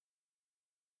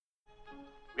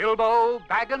Bilbo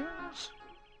Baggins?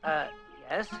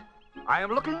 Yes? I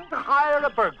am looking to hire a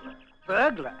burglar.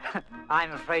 Burglar?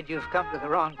 I'm afraid you've come to the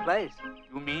wrong place.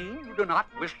 You mean you do not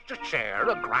wish to share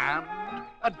a grand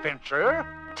adventure?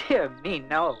 Dear me,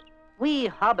 no. We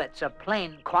hobbits are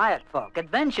plain, quiet folk.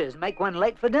 Adventures make one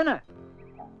late for dinner.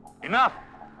 Enough.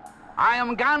 I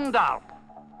am Gandalf.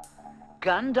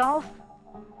 Gandalf?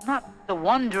 Not the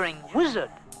wandering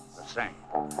wizard. The same.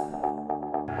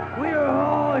 We are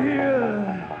all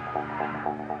here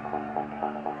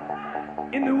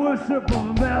in the worship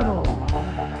of metal.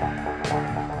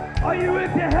 Are you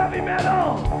into heavy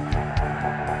metal?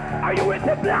 Are you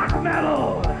into black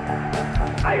metal?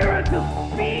 Are you into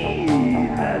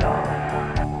speed metal?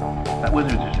 That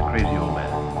wizard is a crazy old man.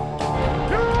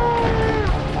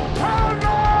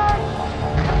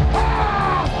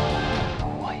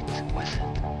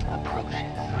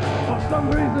 For some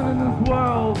reason in this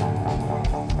world,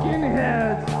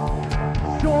 skinheads,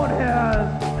 short hairs,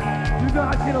 do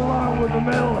not get along with the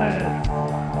metalheads.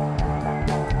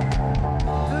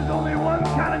 There's only one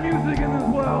kind of music in this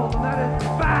world, and that is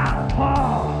fast,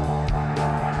 hard.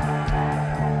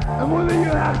 And whether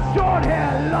you have short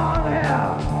hair, long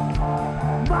hair,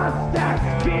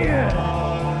 mustache, beard,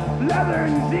 leather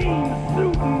and jeans,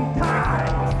 suit and tie,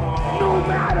 no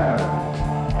matter.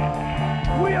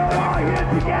 We are all here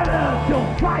together till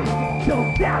fight, till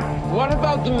death. What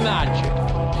about the magic?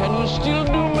 Can you still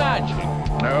do magic?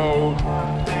 No.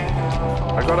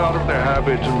 I got out of their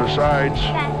habits, and besides,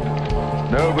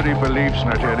 nobody believes in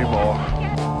it anymore.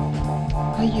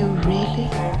 Are you really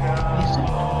a wizard?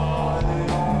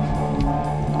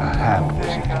 A half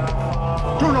wizard.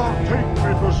 Do not take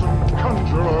me for some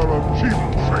conjurer of cheap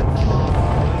tricks.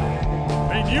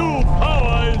 A new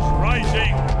power is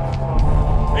rising.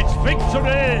 Its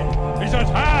victory is at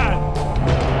hand!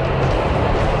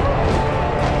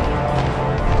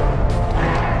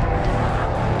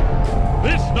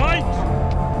 This night,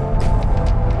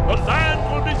 the land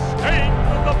will be stained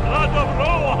with the blood of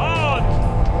Rohan!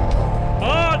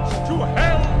 March to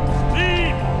Helm's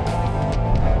Deep!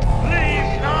 Leave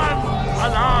none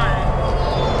alive!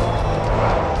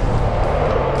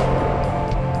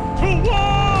 To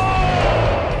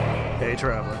war! Hey,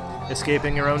 traveler.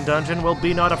 Escaping your own dungeon? Well,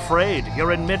 be not afraid.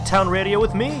 You're in Midtown Radio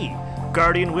with me,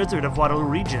 Guardian Wizard of Waterloo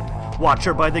Region,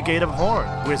 Watcher by the Gate of Horn,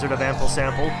 Wizard of Ample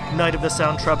Sample, Knight of the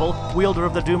Sound Treble, Wielder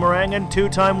of the Doomerang, and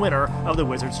two-time winner of the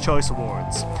Wizard's Choice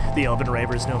Awards. The Elven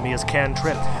Ravers know me as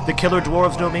Cantrip, the Killer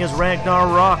Dwarves know me as Ragnar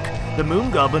Rock, the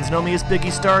Moon Goblins know me as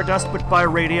Biggie Stardust, but by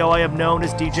radio I am known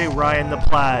as DJ Ryan the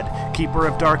Plaid, Keeper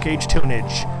of Dark Age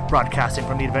Tunage. Broadcasting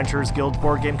from the Adventurers Guild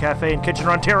Board Game Cafe in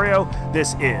Kitchener, Ontario,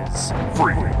 this is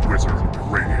Free Wizard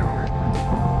Radio.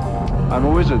 I'm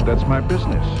a wizard, that's my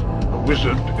business. A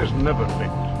wizard is never late,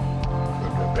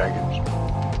 Dr. Baggins.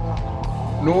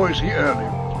 Nor is he early.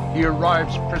 He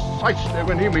arrives precisely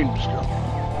when he means to.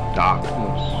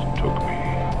 Darkness took me,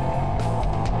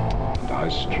 and I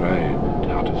strayed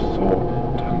out of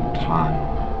thought and time.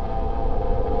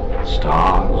 The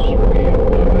stars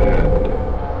reeled overhead,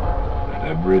 and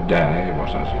every day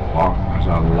was as long as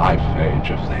a life age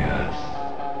of the earth.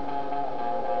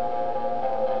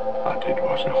 But it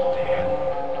was not the end.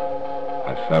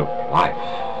 I felt life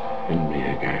in me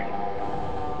again.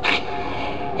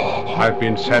 I've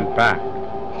been sent back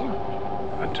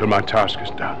until my task is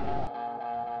done.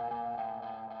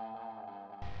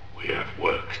 We have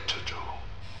work to do.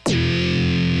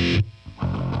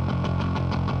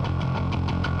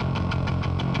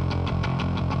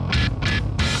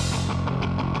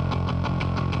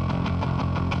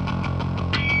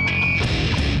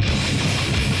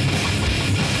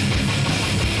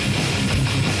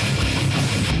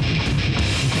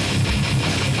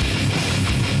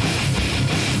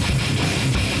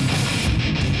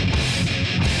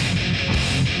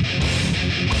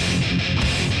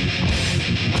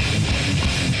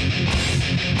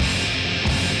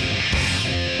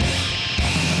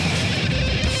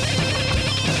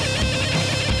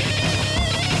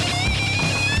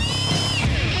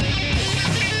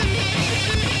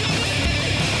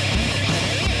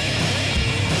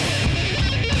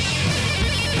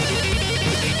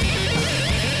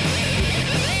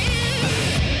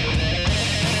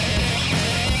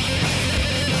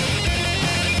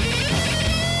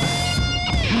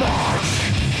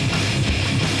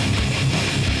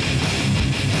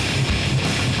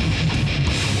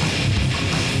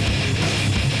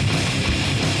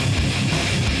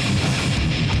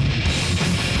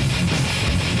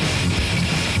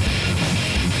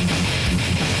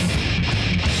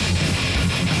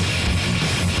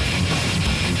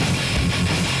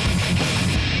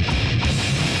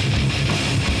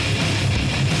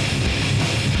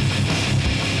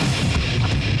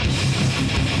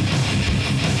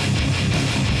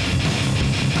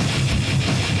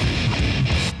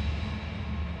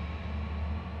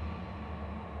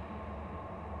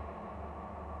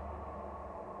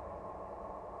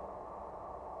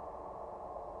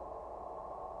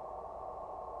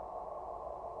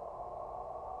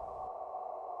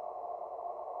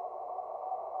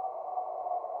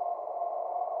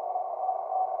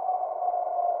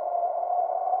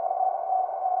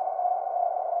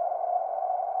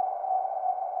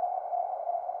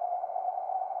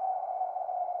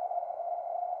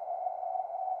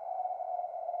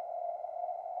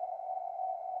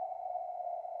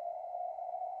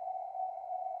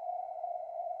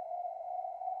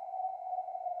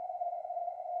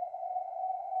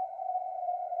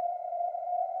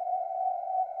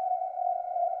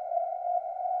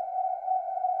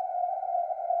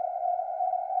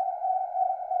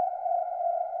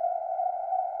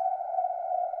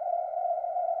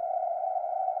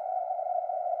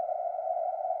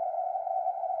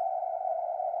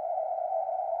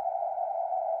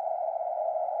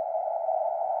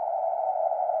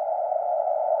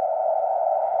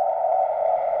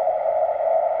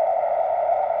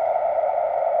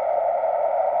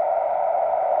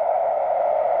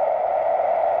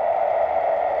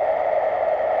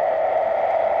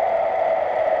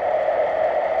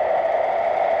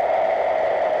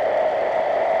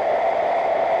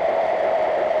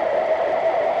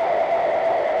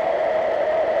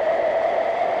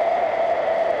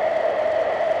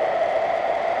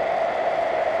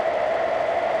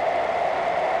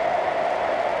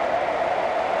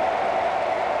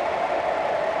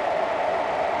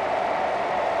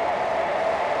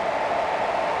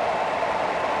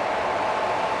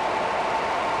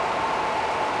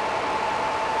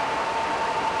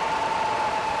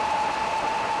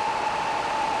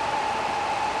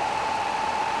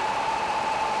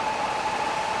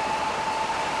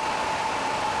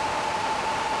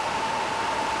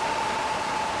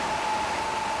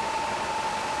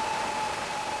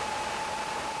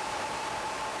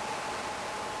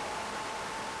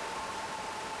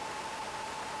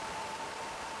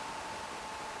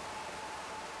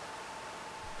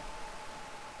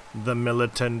 the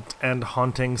militant and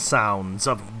haunting sounds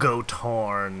of goat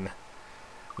horn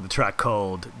with a track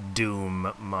called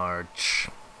Doom March.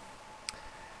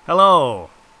 Hello!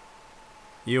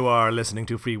 You are listening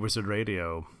to Free Wizard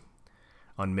Radio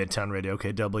on Midtown Radio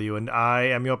KW, and I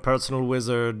am your personal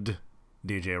wizard,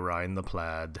 DJ Ryan the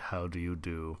Plaid. How do you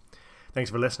do? Thanks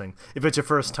for listening. If it's your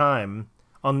first time,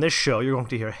 on this show you're going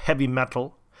to hear heavy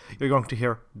metal, you're going to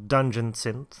hear dungeon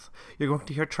synth, you're going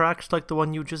to hear tracks like the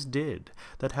one you just did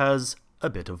that has a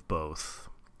bit of both.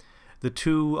 The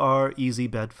two are easy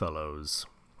bedfellows.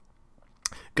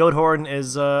 Goathorn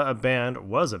is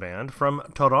was a band from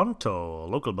Toronto,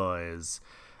 local boys.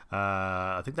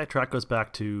 I think that track goes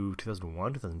back to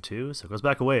 2001, 2002, so it goes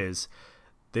back a ways.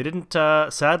 They didn't,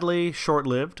 sadly,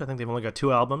 short-lived. I think they've only got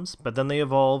 2 albums, but then they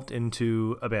evolved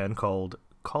into a band called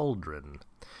Cauldron.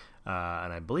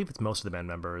 And I believe it's most of the band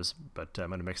members, but I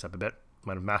might have mixed up a bit.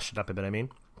 Might have mashed it up a bit, I mean.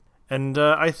 And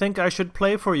I think I should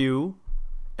play for you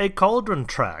a Cauldron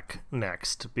track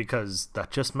next, because that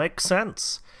just makes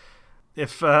sense.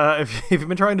 If you've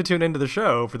been trying to tune into the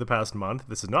show for the past month,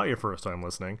 this is not your first time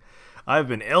listening, I've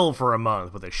been ill for a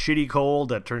month with a shitty cold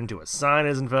that turned into a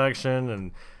sinus infection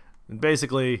and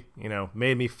basically,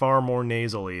 made me far more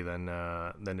nasally than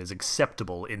is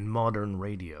acceptable in modern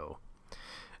radio.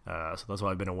 So that's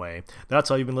why I've been away. That's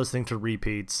why you've been listening to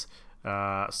repeats.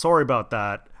 Sorry about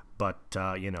that, but,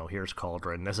 here's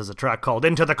Cauldron. This is a track called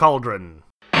Into the Cauldron.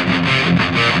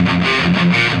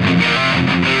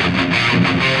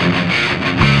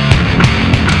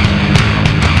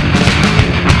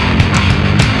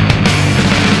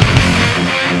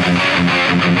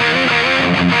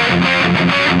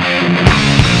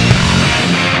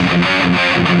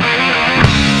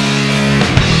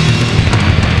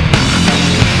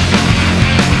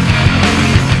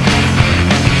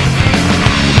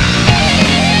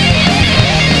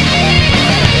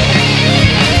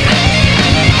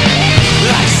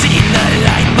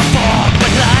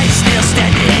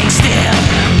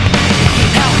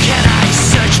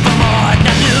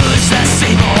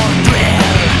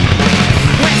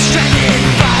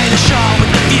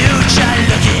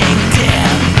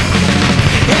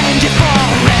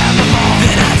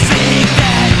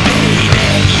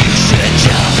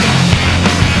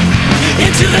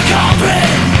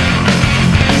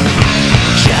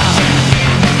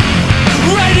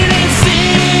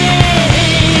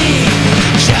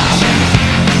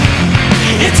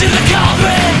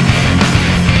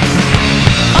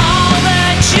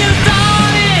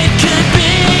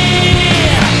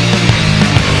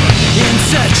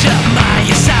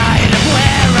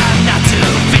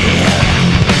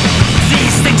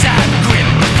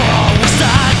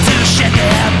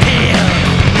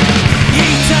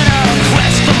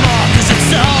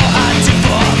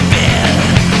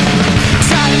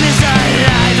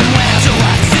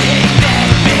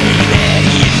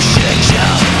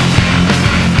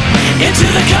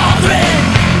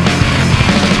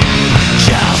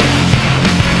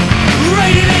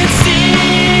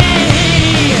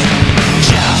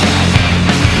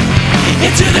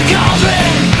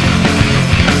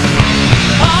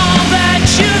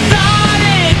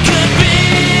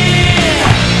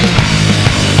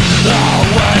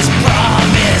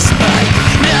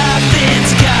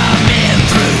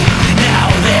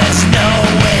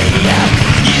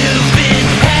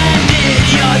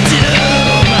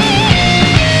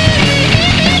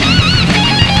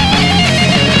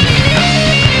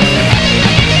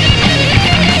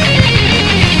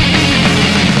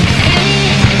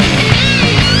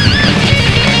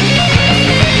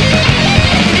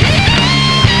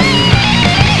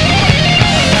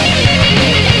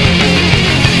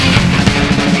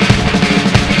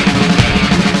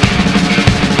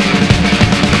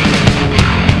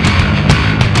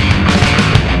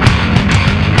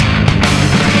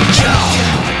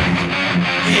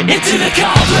 Into the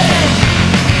cauldron.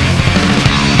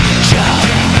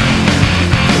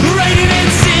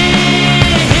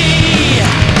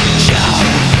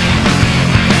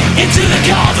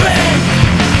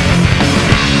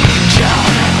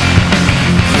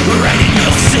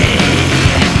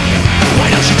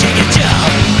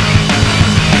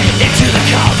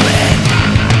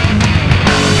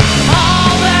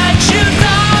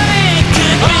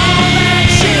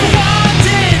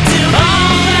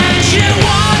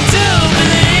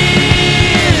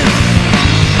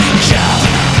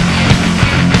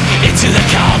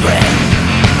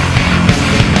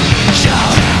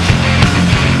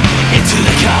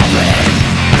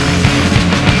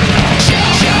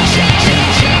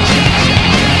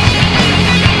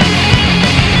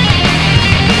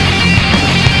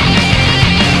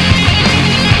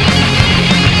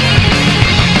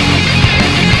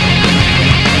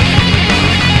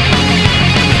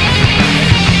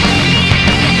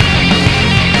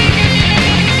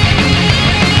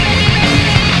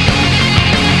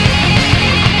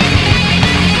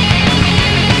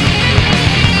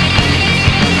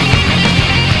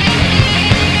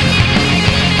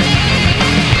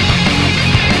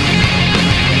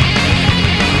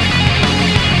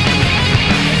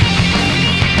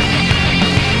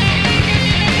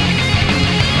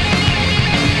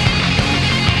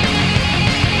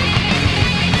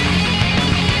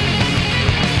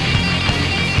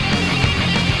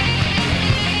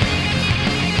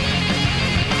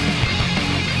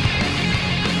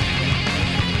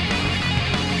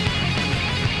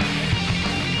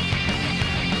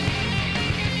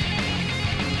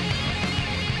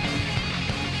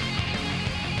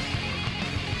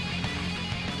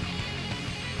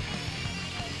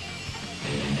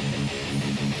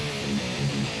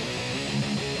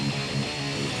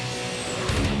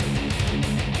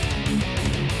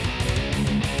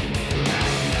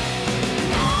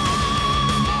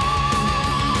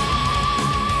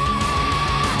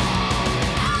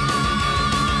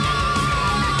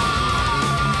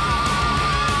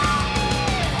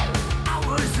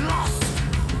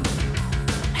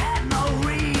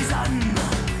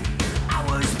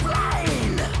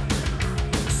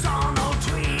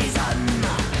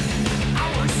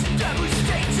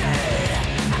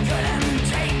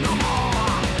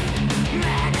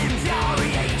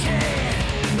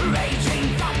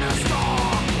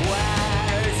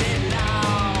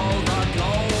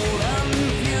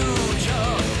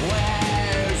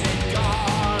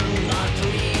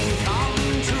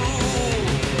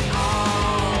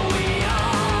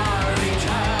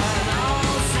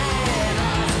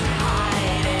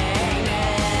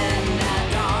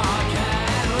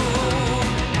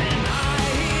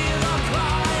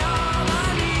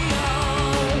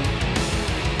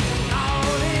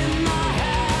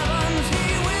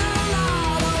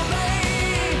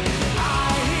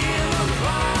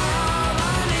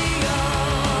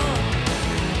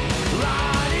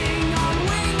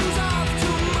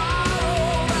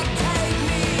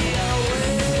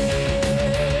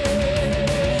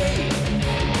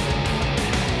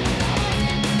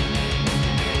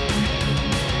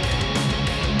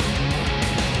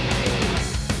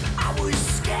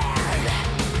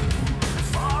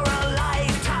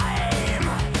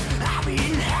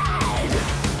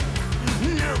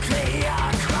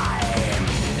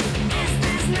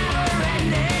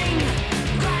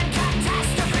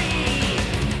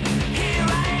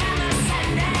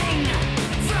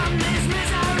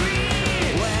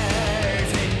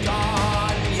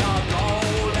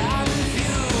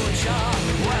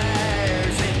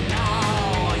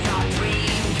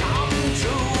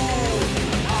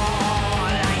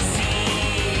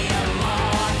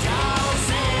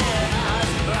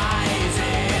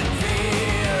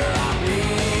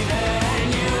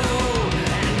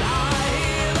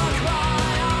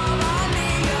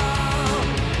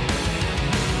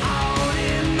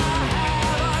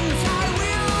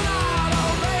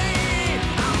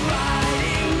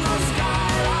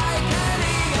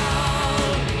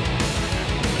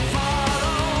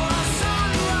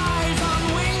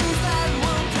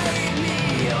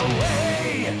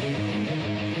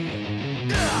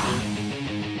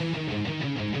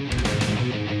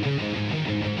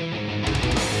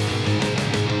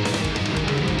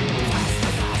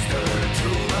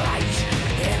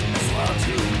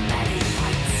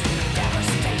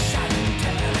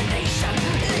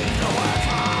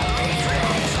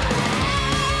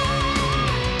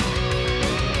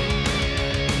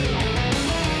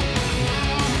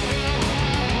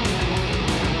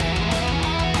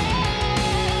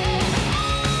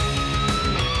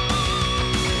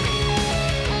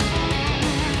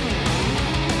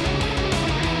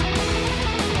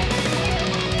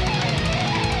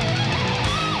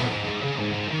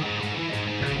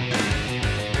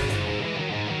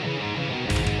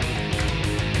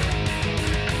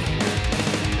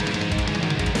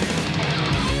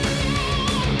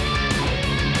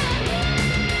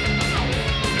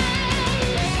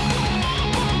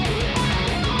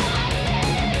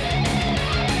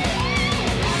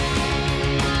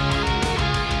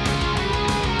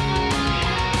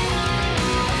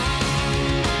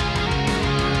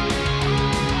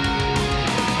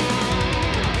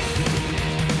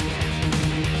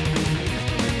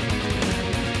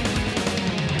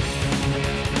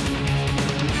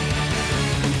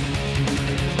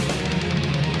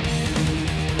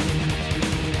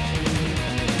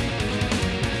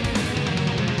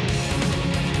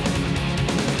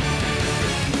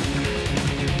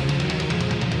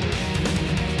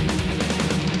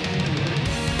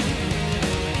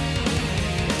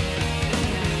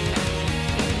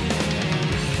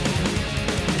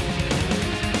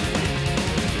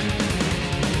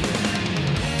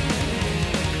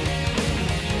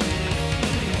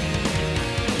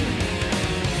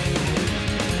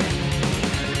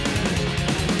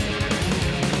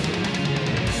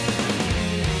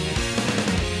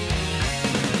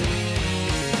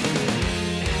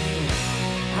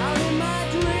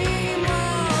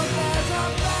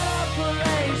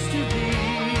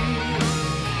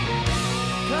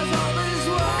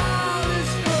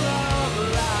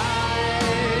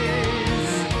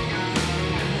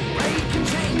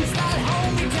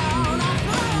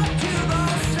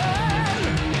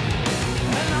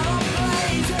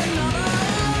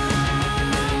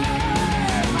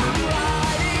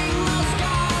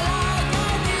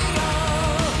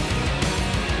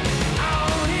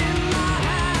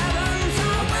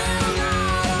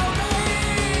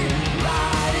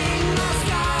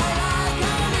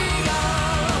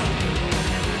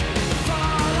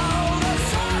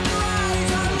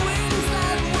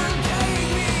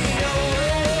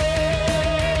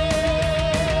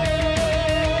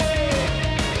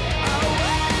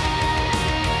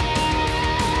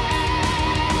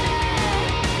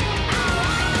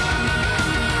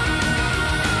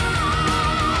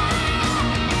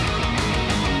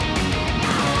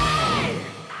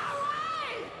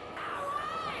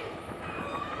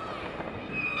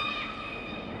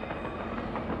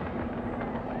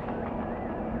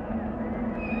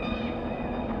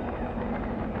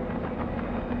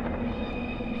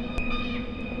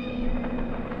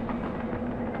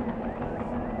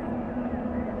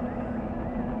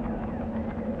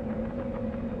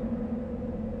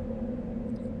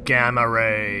 Gamma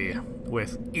Ray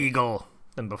with Eagle.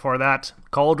 And before that,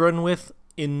 Cauldron with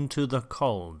Into the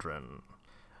Cauldron.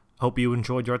 Hope you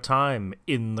enjoyed your time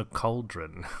in the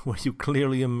cauldron, where you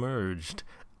clearly emerged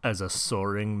as a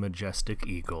soaring, majestic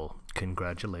eagle.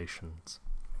 Congratulations.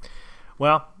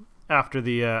 Well, after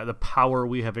the power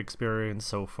we have experienced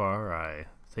so far, I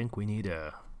think we need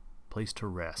a place to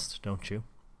rest, don't you?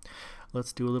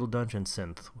 Let's do a little dungeon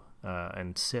synth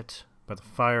and sit by the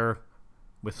fire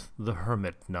with the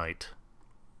Hermit Knight.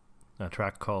 A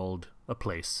track called A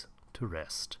Place to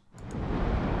Rest.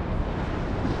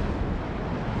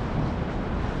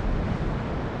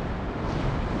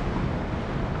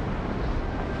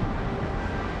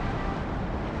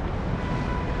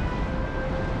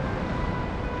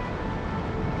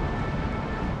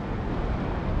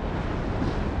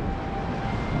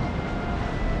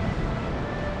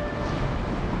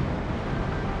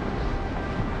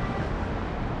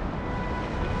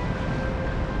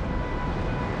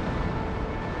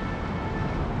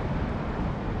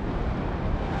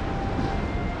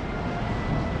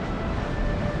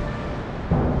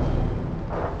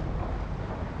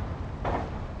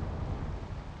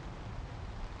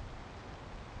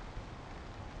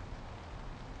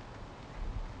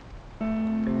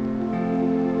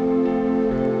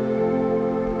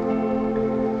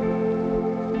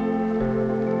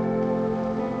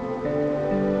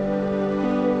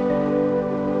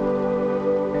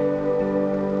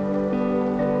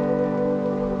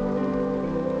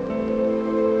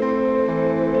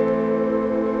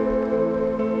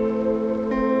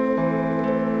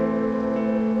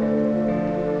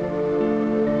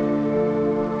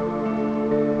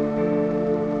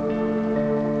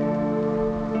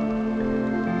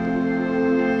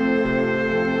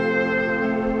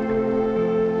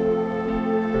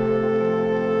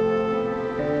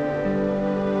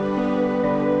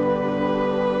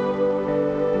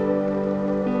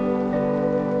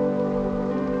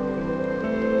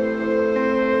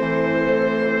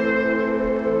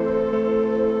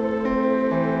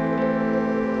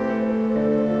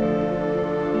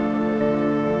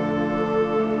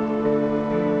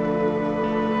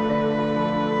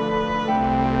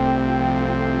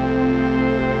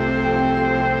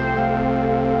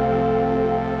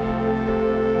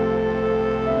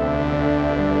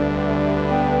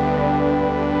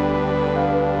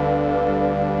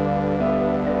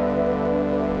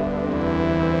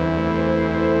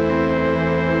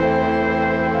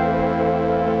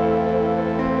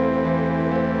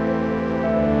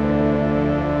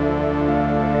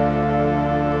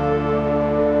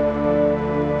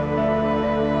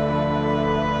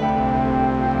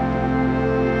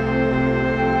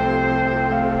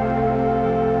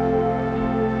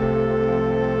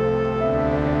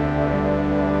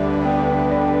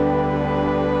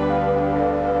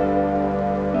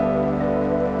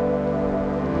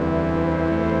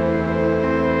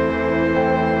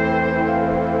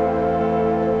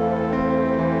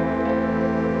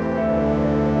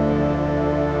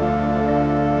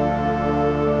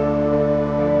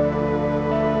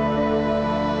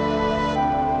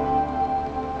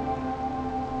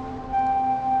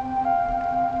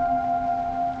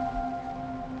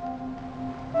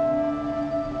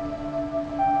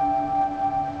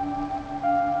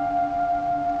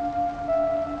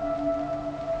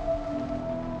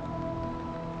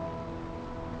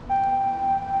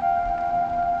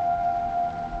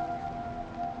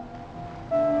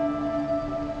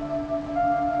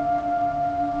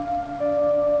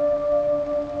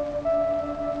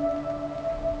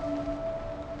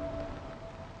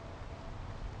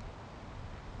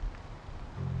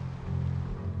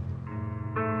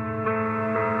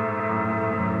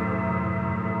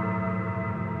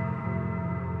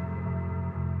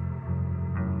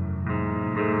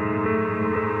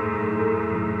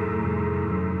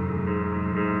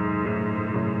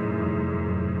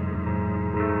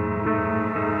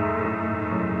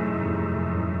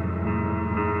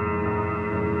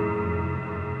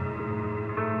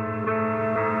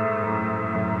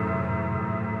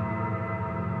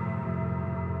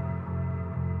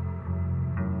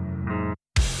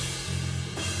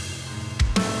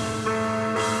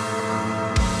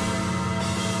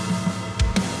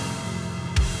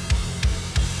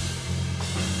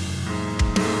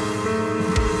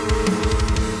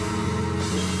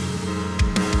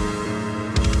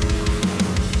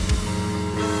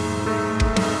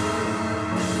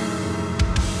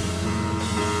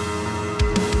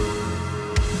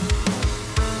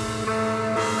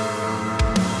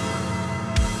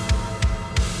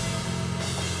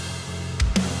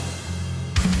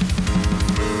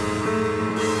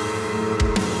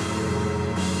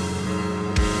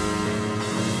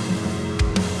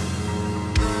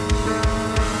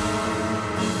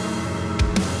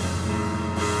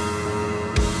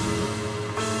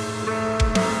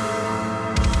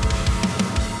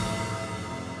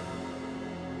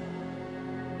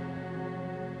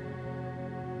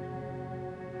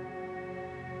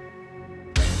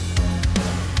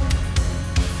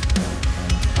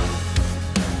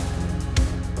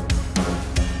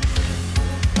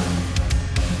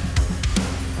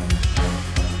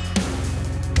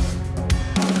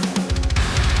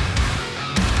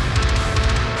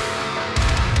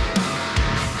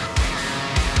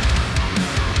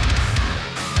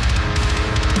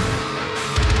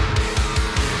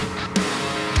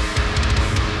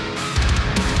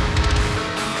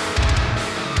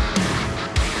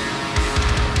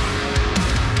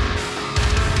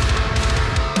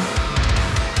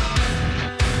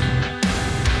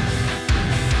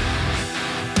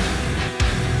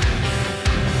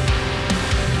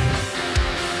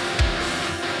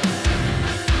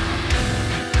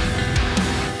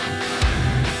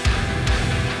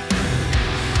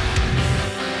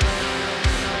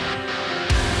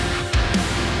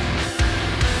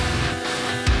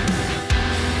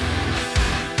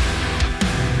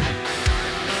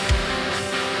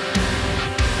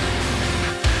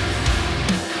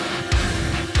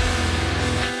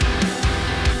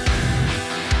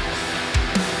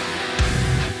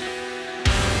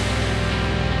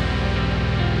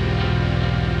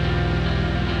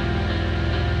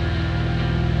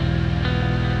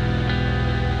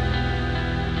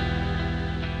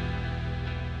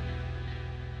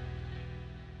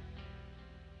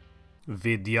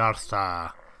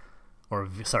 Vildhjarta,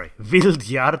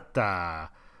 Vildhjarta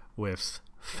with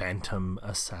Phantom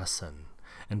Assassin.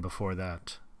 And before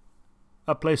that,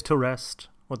 A Place to Rest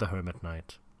with The Hermit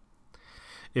Knight.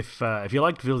 If you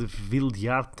liked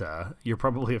Vildhjarta, you're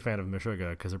probably a fan of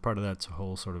Meshuggah, because they're part of that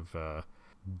whole sort of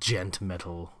gent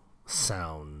metal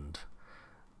sound,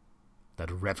 that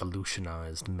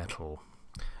revolutionized metal.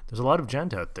 There's a lot of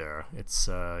gent out there. It's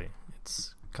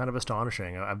kind of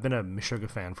astonishing. I've been a Meshuggah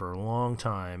fan for a long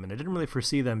time, and I didn't really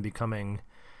foresee them becoming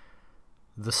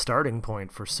the starting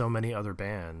point for so many other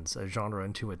bands, a genre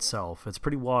unto itself. It's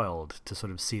pretty wild to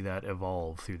sort of see that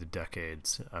evolve through the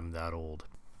decades. I'm that old.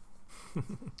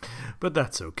 But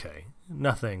that's okay.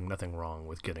 Nothing wrong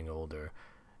with getting older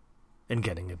and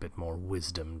getting a bit more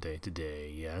wisdom day to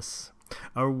day, yes?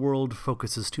 Our world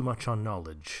focuses too much on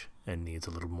knowledge and needs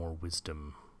a little more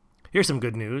wisdom. Here's some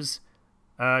good news.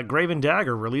 Graven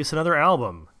Dagger released another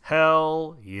album.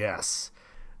 Hell yes.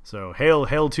 So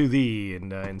hail to thee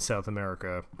in South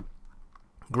America.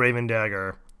 Graven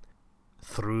Dagger,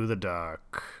 Through the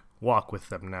Dark. Walk with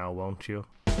them now, won't you?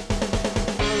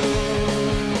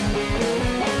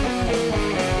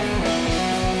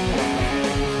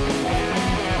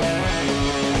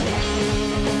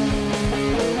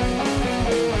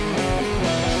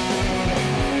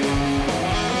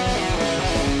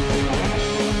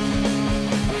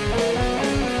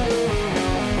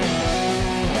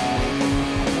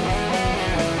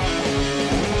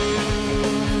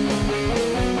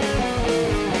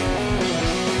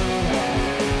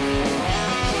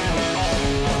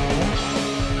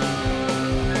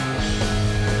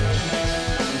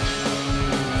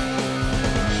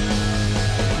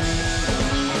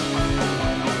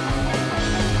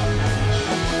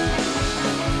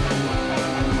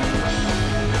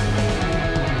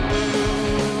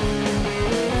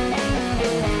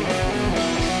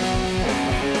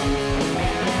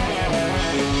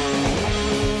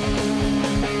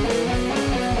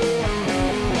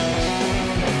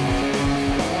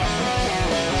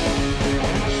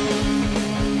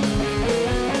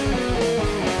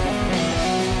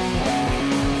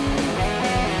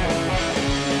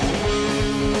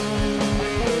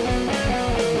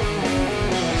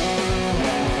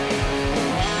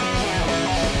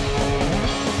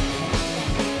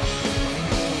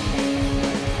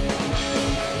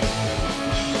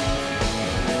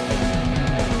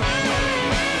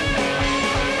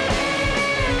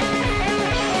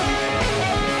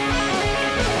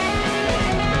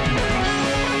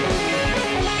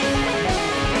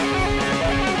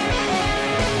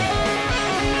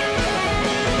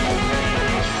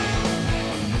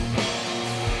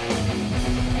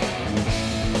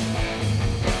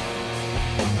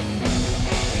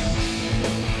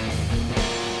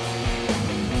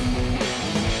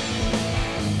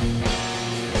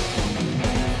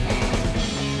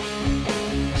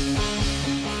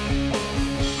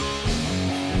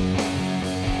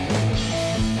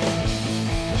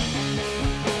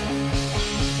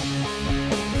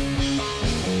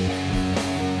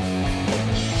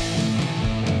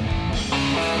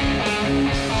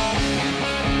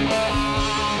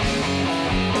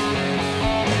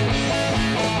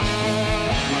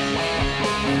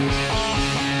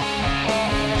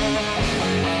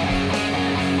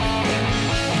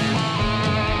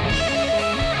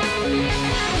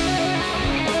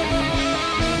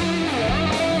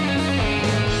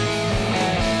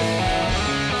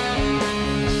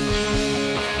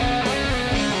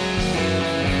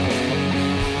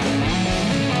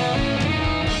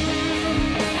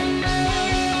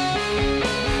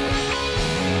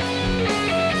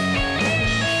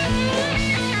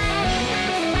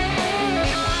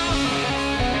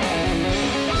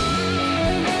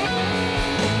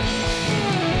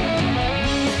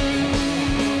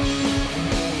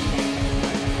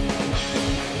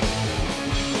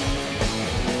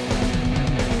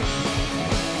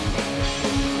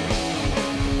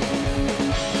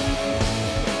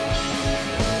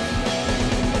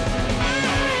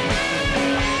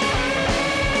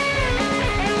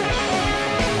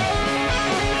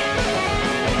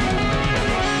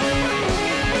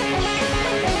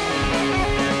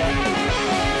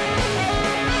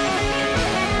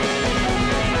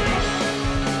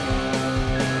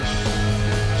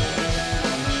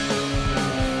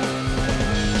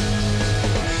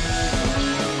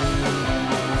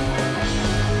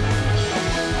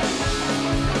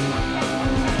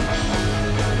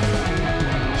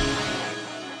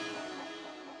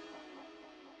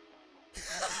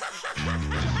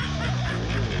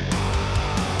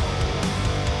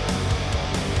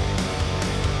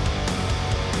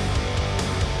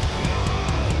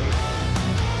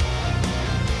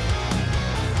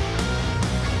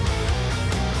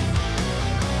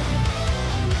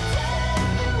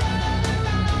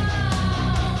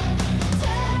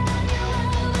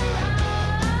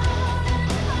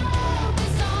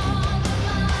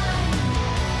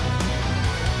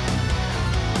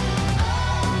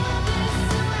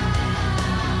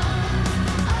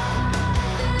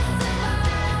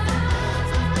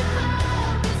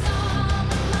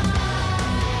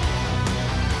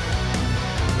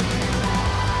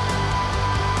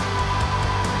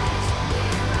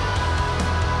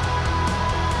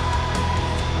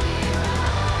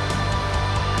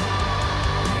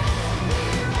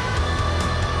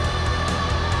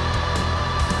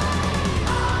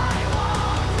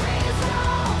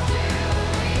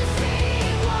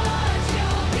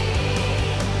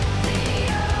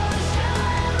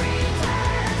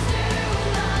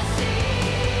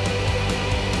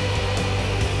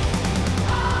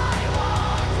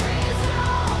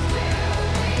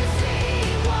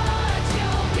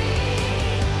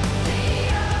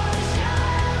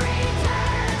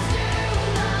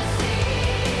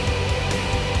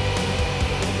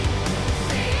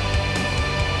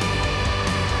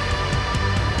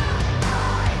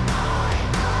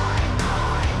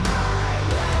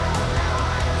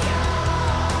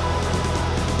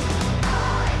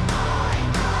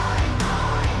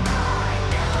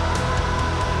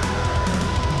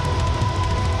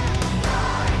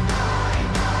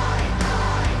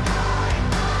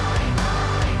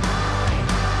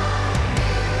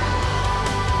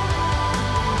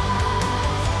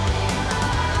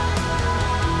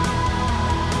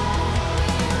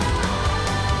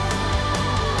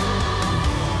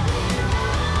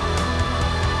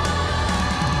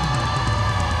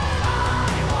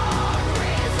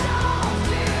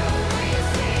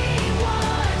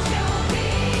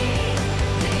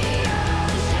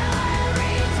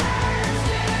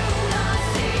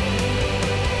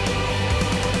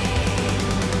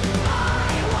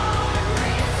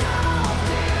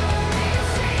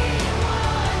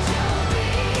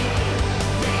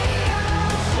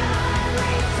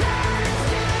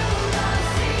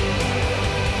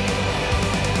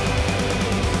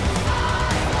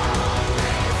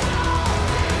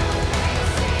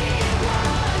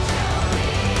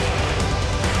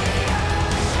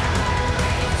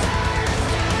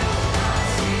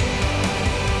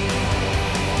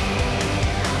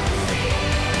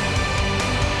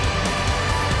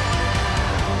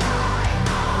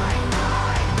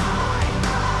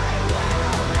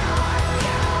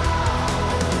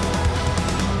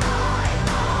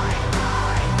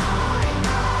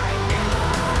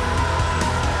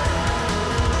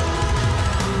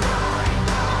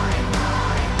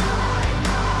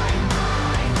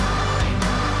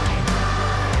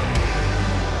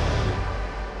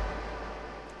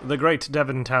 the great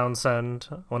Devin Townsend,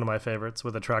 one of my favorites,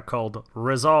 with a track called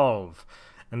Resolve.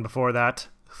 And before that,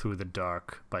 Through the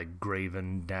Dark by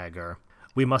Graven Dagger.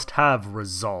 We must have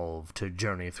resolve to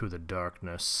journey through the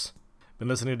darkness. Been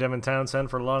listening to Devin Townsend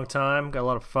for a long time. Got a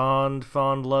lot of fond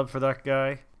love for that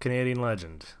guy. Canadian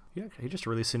legend. Yeah, he just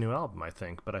released a new album, I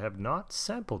think, but I have not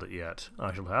sampled it yet.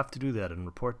 I shall have to do that and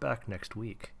report back next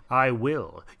week. I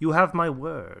will. You have my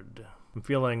word. I'm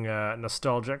feeling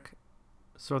nostalgic,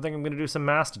 so I think I'm going to do some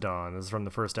Mastodon. This is from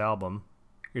the first album.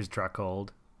 Here's a track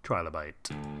called Trilobite.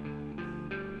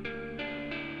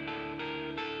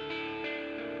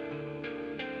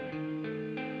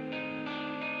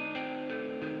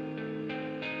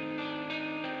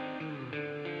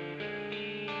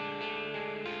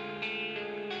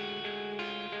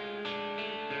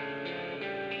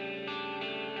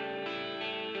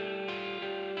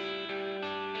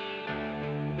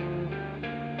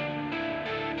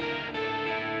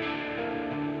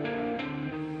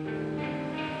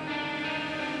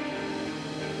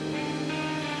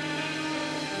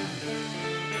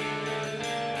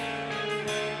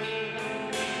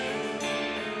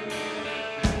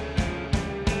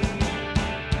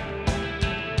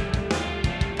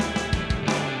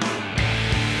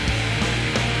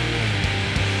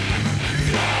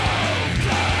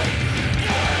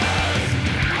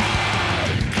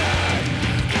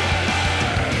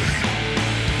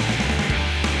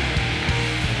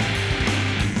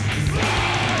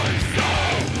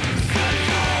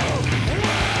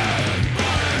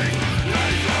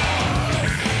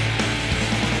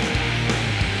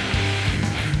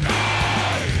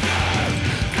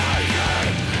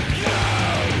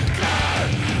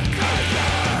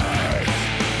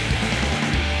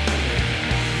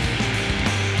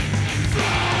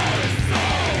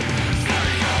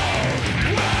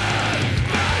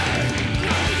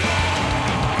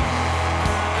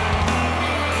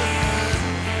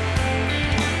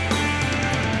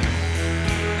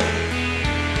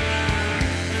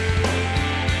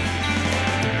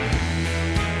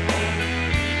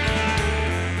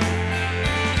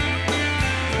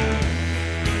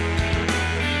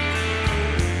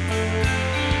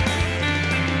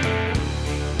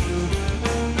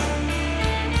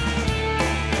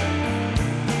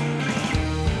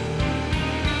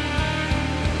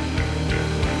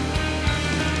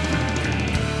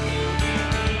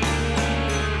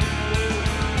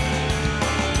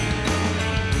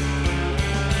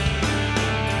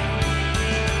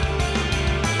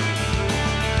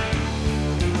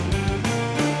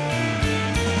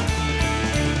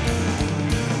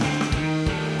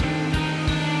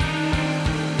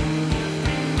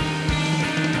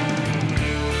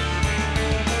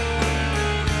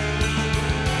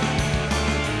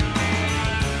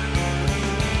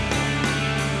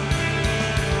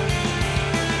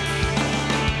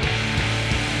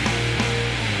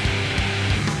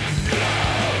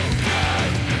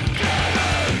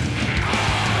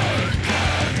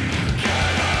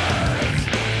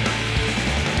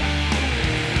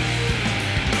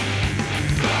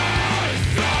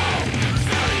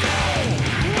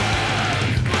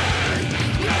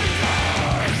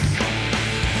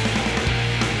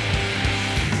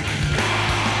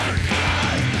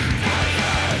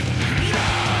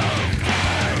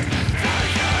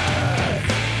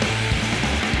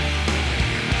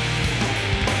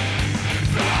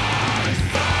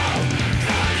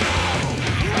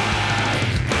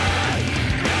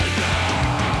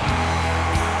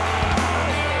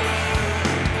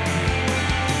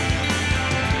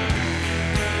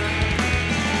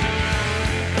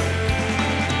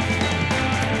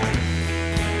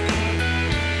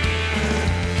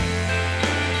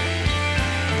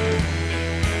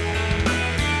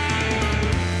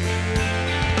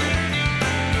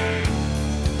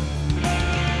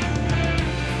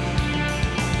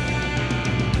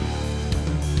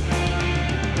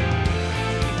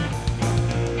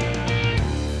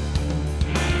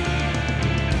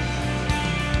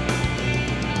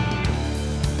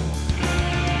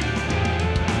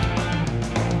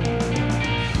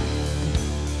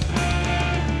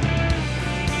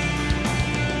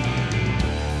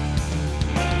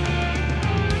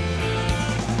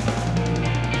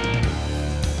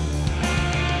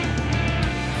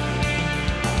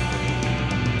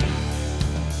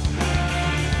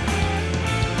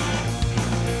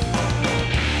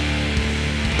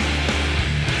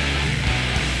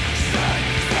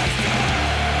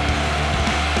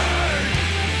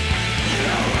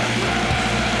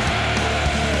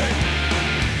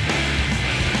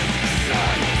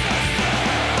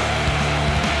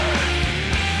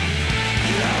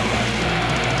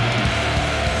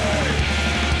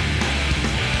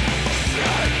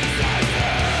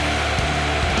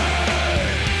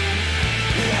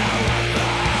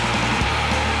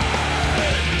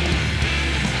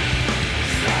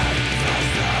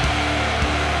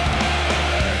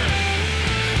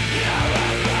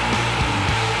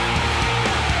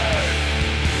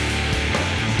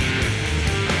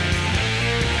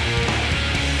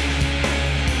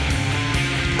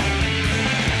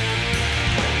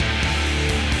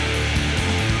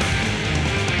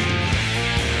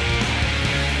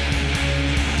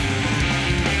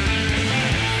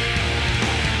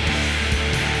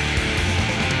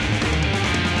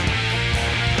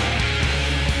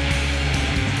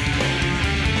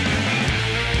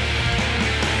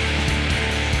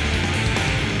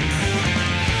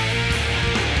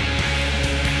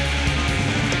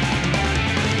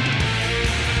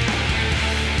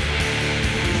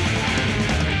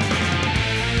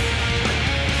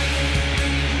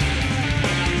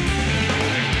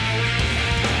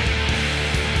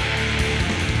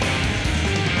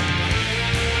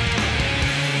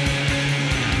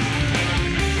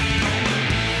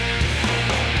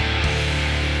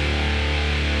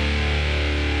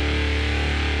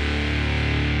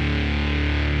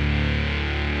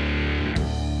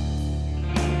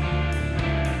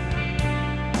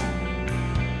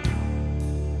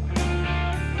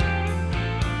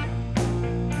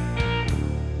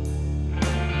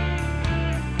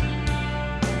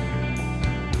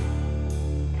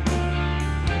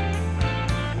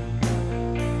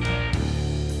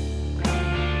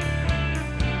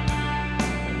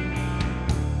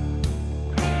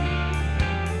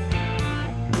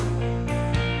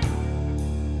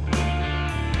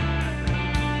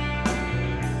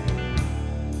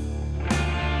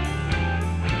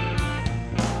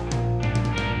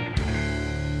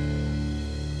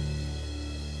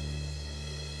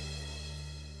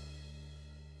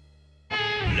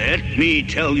 me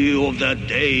tell you of the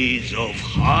days of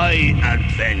high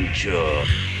adventure.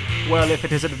 Well, if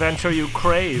it is adventure you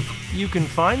crave, you can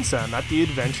find some at the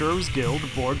Adventurers Guild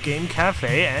Board Game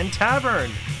Cafe and Tavern,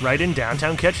 right in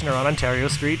downtown Kitchener on Ontario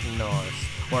Street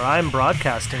North, where I'm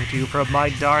broadcasting to you from my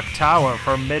dark tower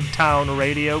for Midtown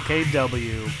Radio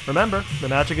KW. Remember, the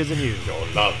magic is in you. Your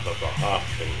love of the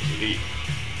halfling's leaf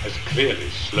has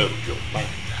clearly slowed your mind.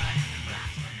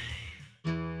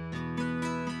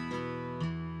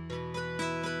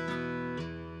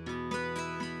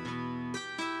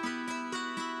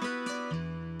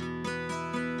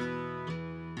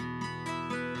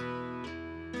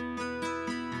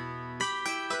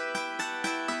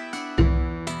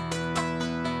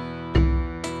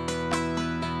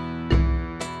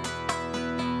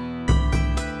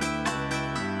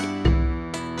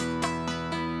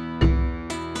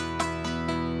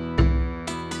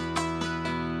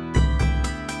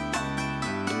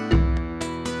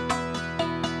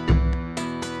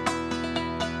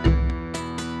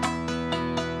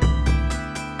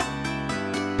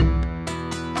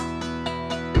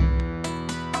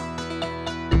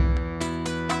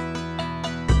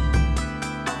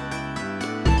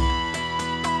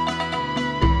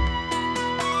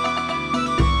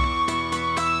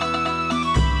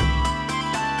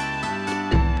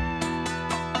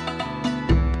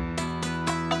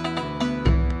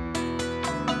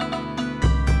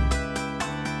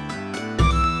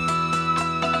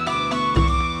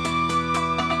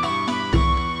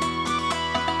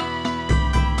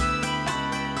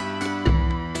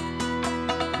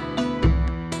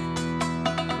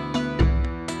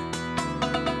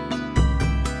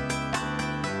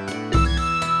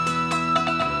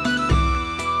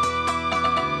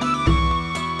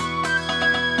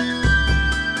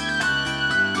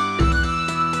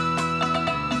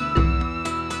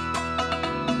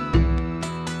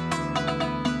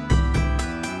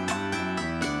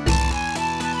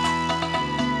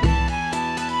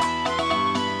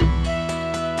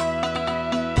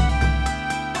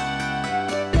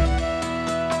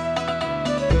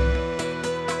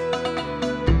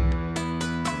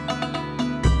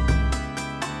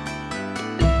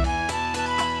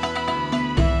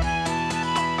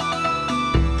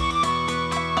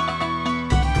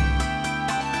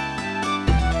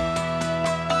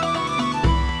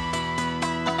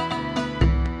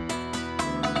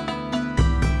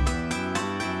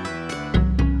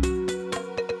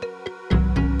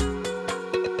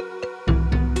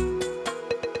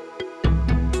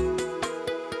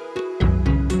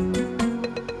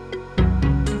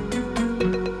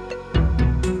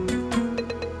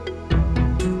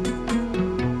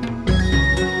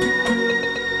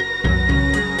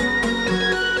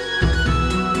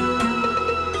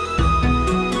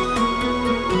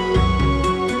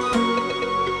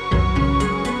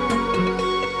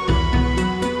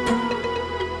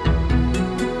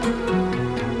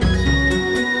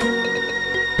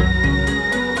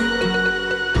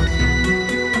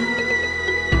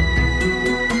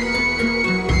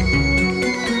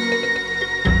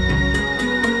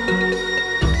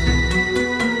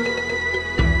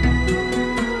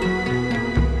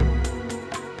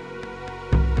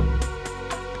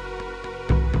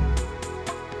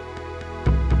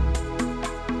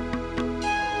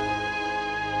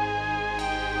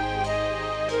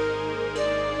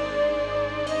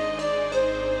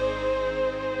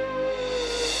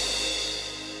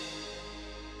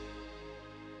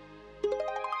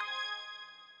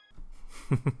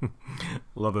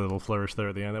 Love the little flourish there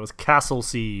at the end. That was Castle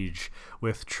Siege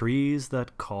with Trees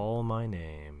That Call My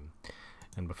Name.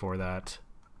 And before that,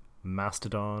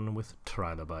 Mastodon with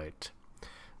Trilobite.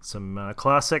 Some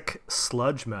classic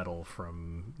sludge metal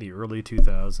from the early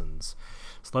 2000s.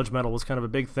 Sludge metal was kind of a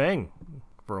big thing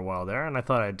for a while there, and I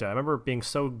remember being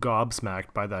so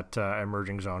gobsmacked by that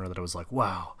emerging genre that I was like,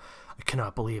 wow, I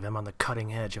cannot believe I'm on the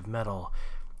cutting edge of metal.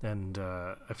 And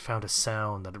I found a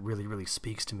sound that really, really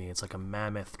speaks to me. It's like a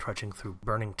mammoth trudging through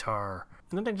burning tar.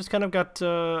 And then I just kind of got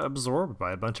absorbed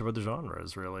by a bunch of other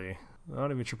genres, really. I'm not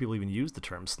even sure people even use the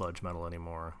term sludge metal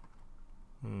anymore.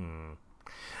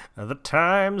 The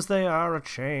times they are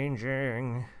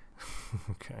a-changing.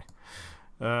 Okay.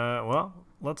 Well,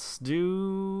 let's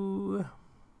go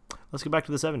back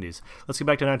to the 70s. Let's get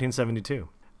back to 1972.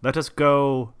 Let us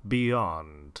go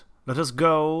beyond. Let us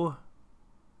go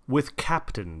with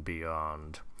Captain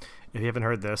Beyond. If you haven't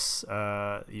heard this,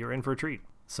 you're in for a treat.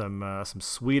 Some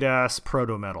sweet-ass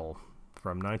proto-metal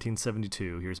from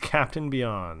 1972. Here's Captain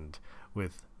Beyond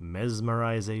with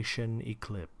Mesmerization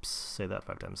Eclipse. Say that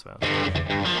 5 times fast.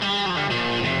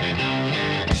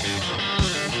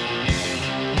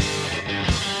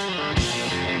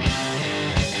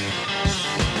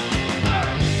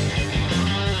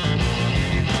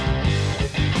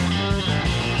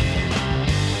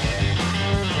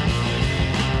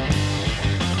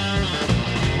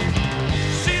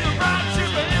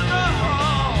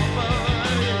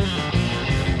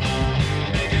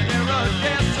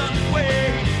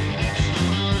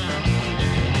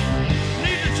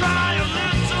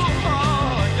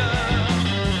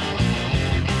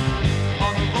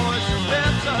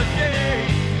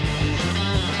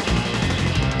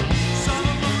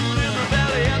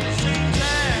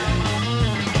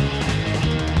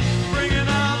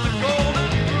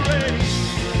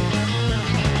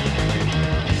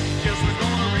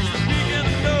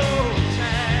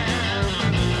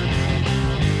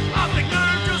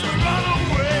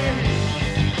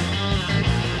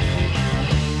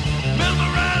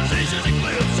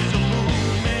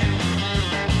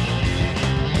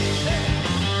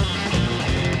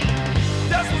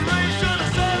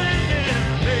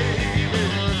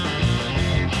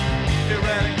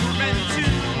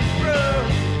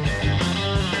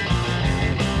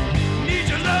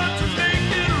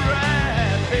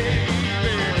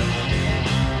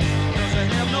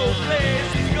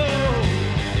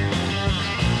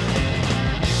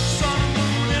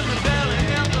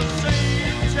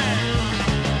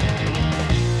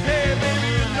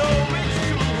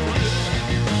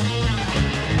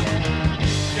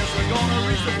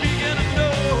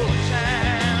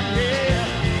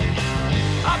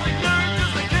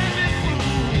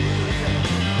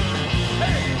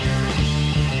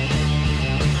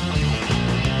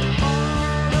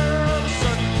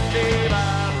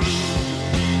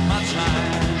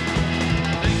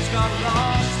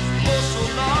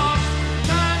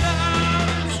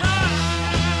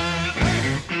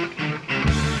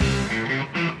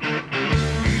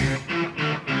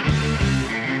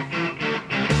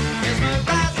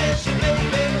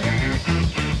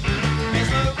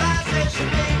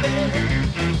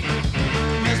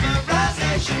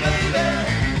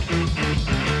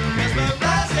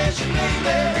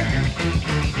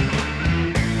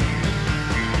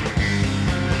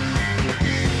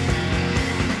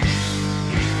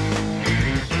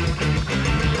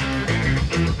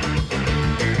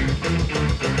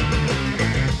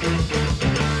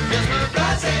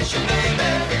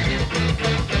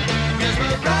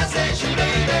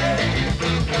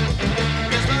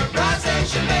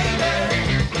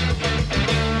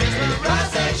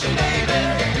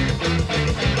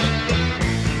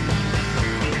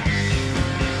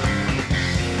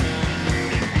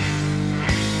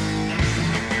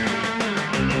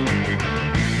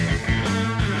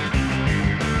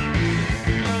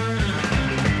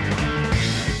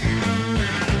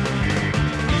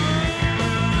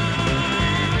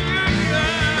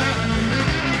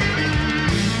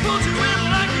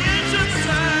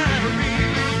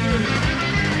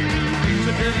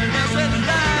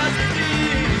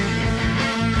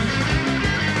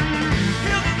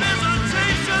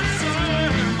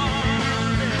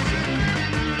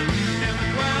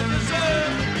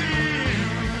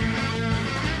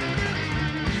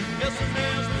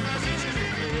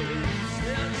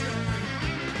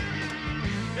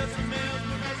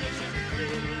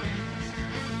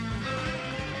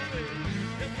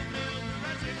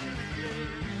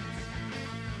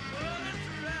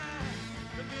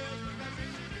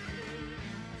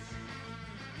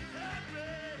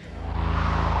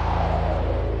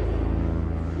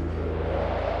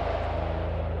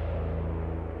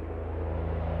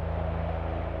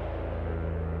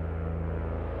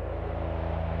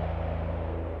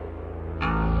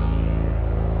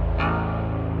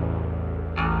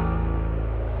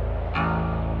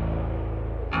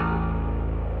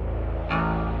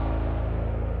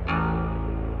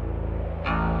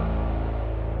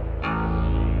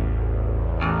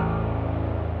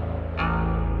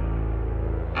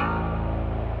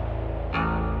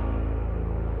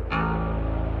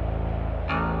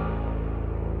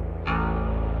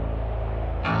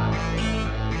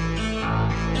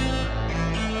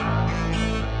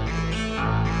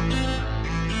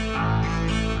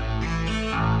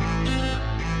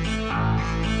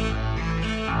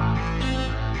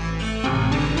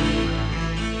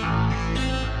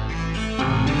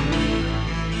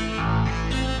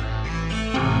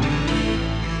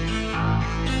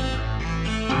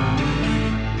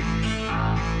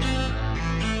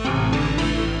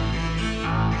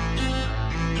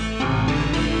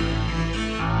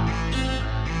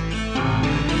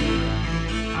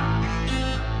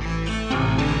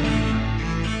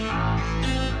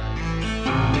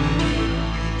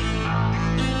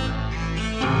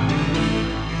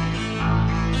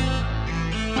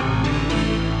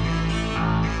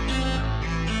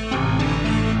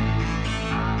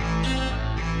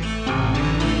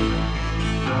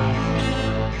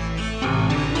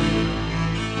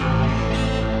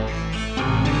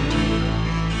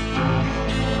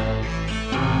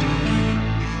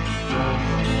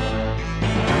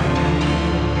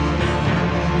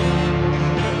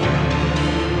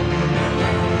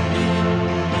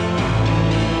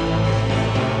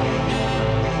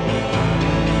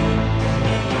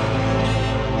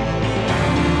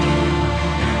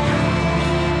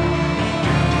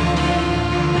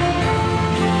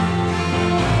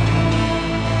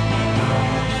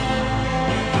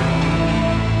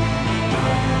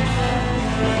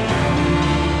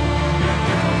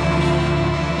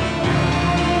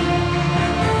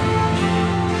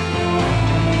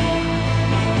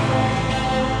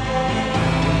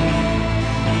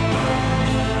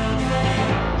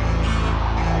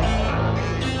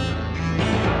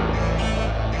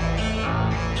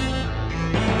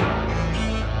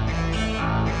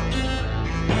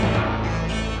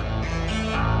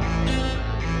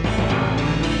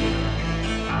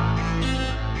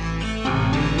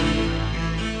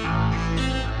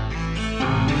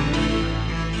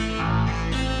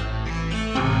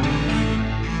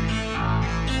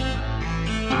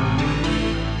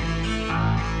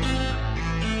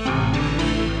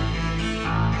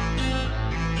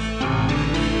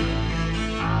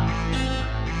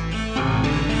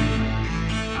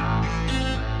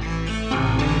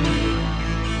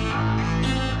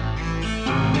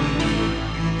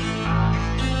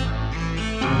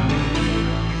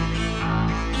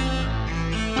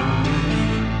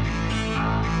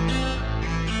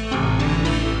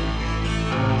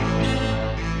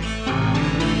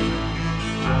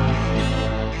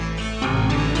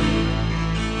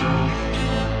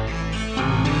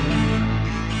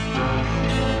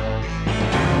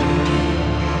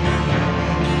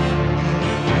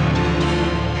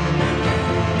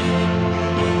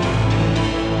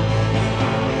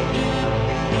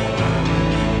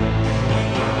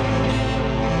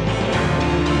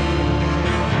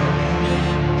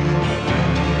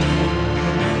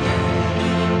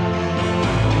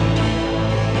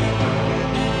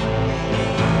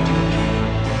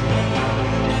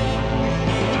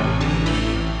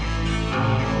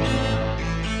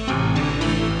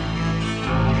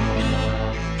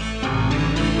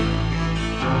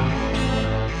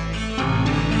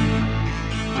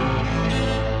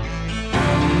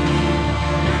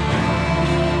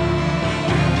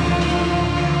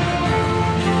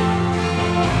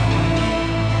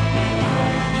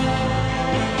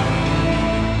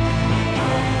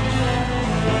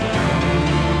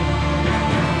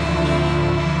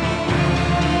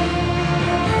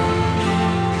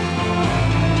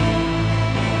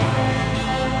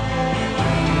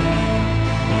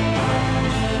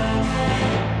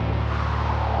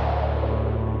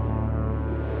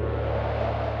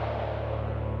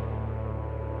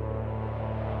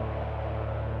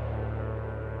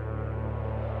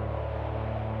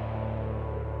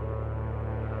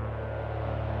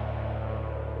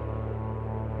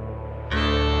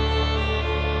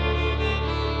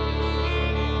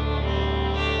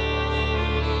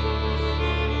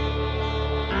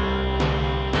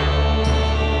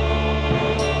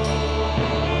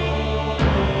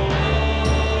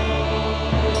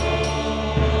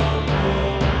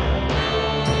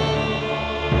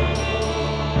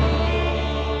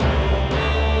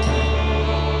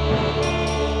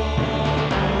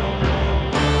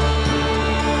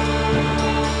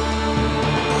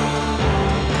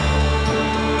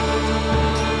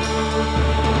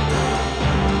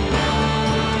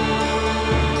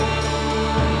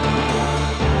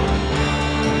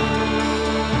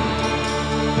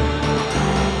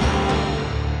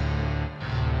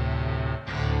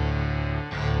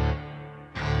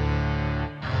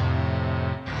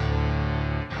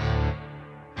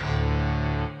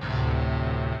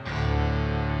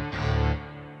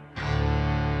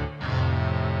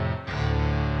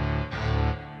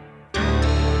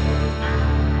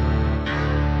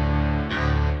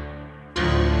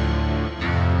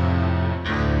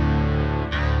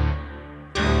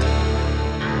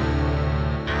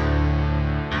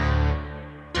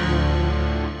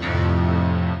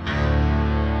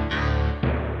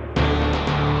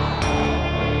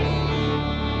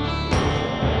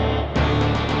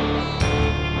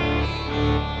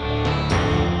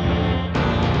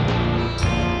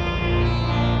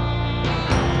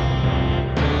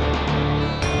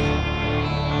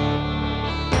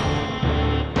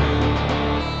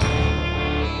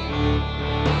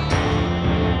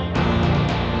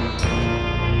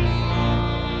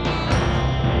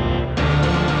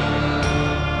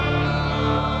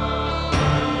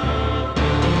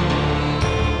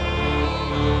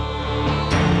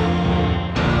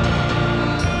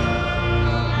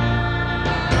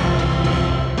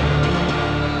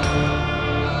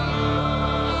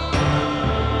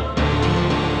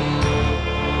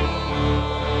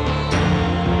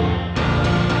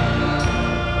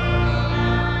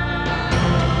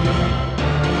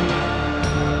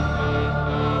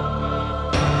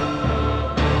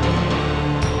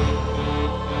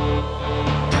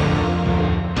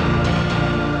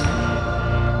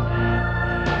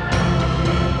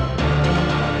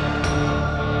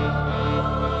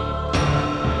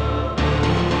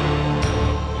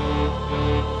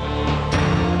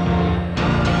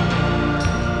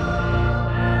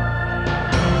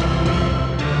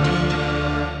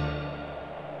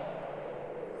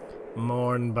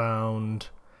 Hornbound,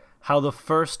 How the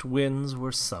First Winds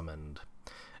Were Summoned.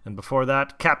 And before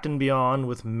that, Captain Beyond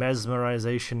with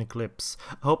Mesmerization Eclipse.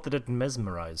 I hope that it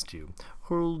mesmerized you,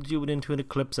 hurled you into an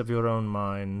eclipse of your own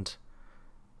mind,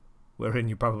 wherein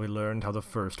you probably learned how the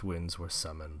first winds were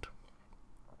summoned.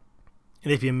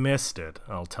 And if you missed it,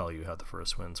 I'll tell you how the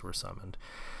first winds were summoned.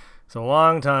 So a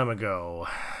long time ago,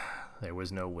 there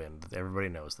was no wind. Everybody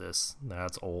knows this.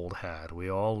 That's old hat. We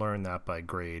all learned that by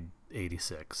grade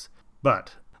 86.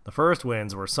 But the first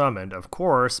winds were summoned, of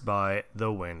course, by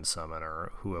the Wind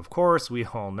Summoner, who, of course, we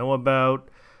all know about.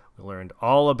 We learned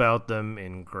all about them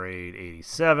in grade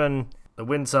 87. The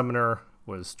Wind Summoner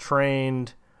was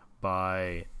trained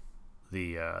by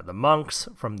the monks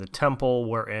from the temple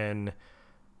wherein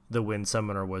the Wind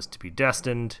Summoner was to be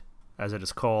destined, as it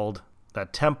is called.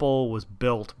 That temple was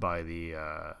built by the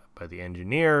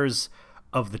engineers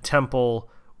of the temple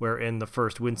wherein the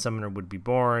first Wind Summoner would be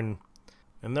born.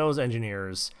 And those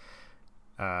engineers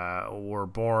were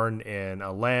born in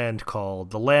a land called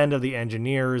the Land of the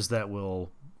Engineers that will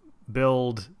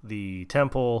build the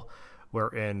temple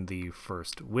wherein the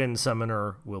first Wind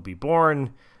Summoner will be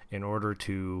born in order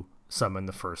to summon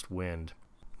the first wind.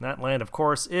 And that land, of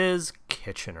course, is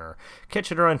Kitchener,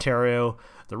 Ontario.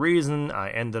 The reason I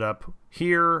ended up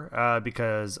here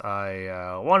because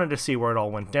I wanted to see where it all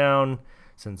went down,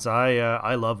 since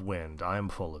I love wind. I am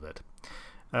full of it.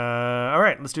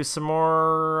 Alright, let's do some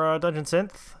more Dungeon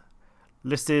Synth.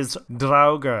 This is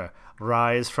Draugr,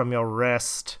 Rise from Your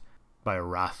Rest by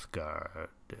Wrathguard.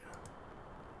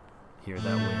 Hear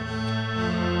that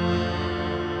wind.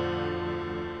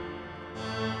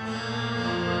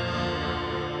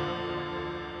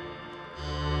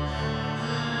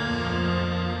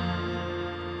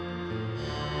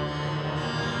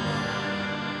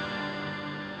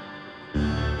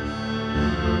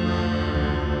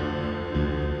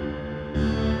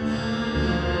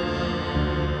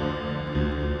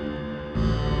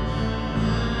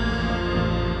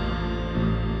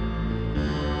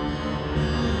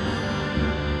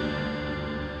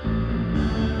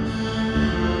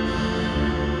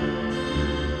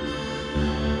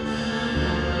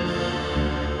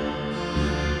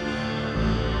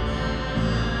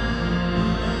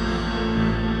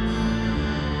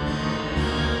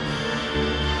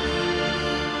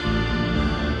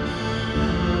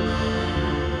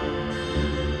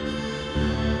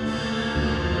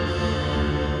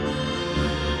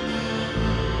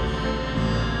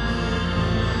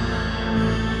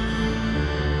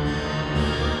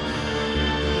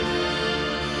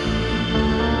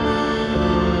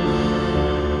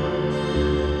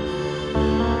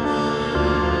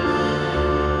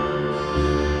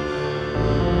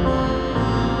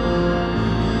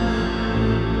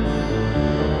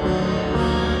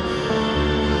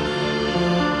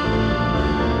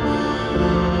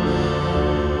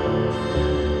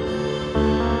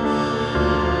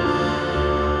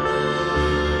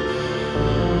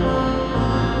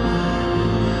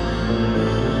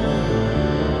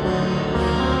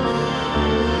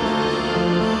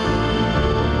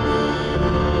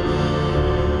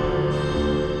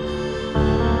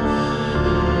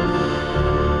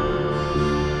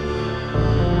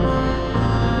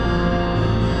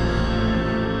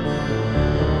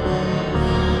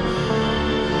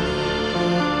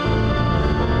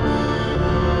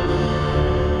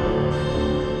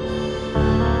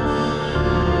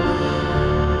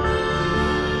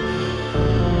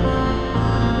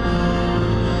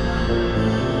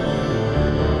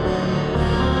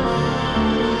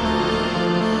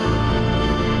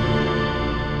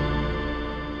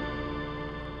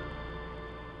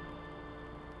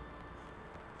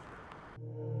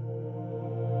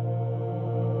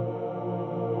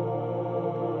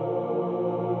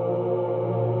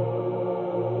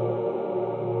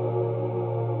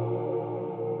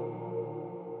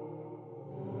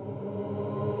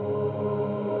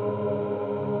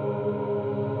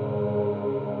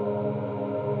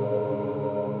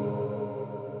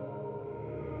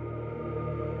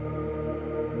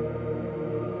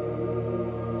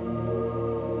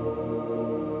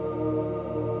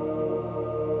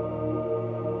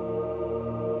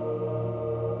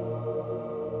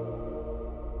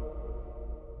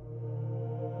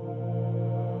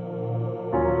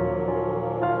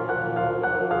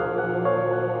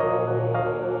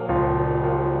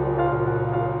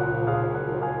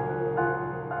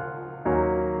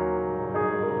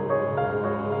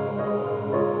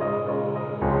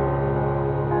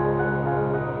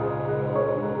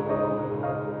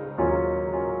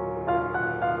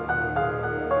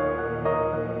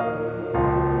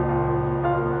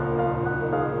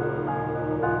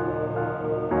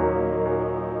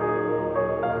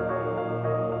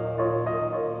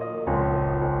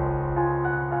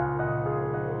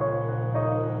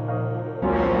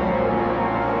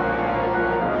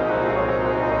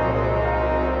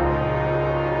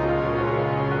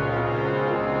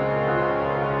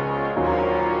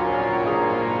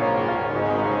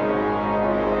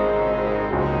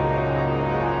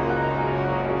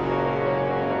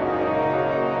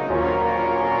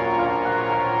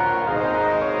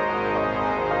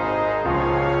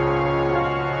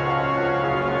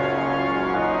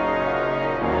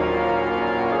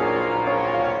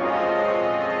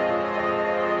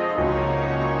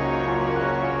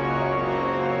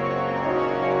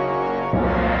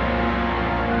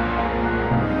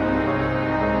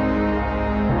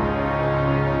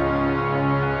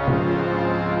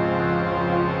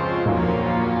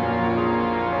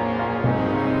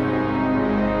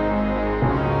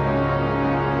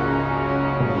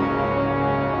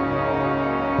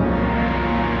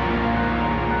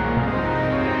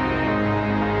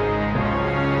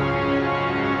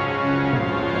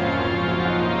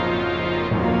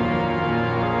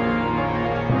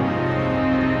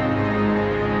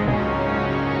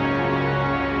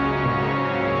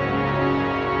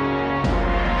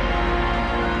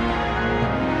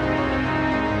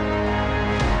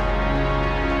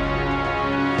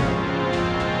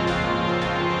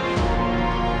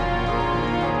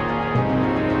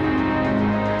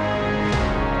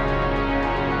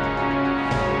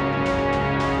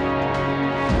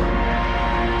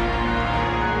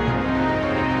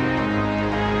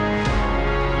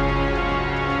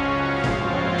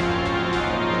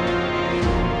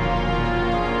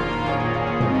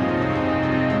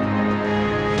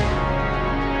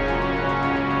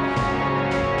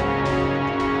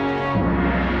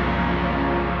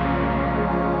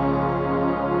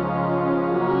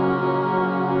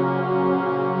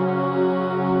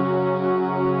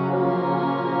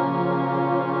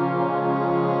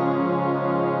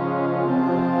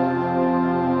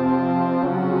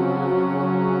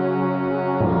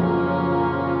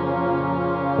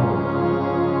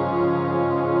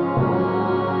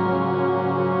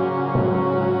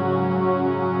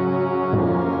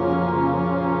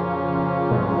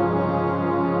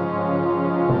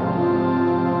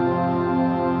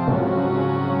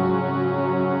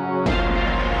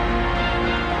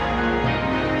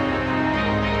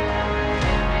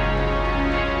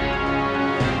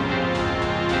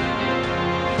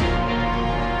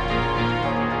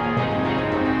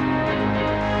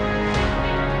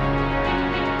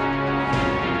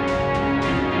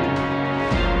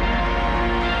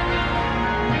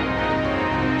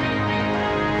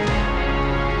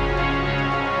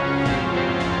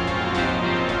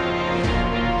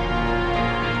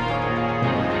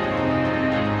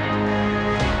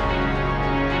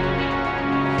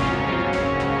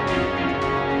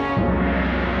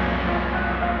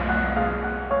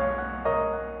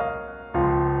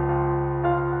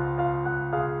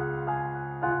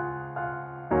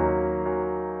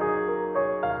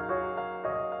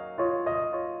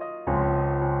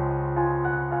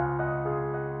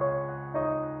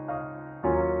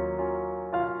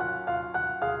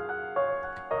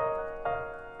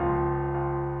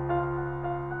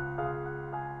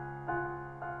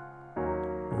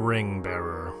 Ring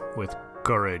bearer with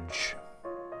courage.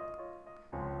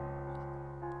 I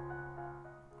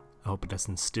hope it has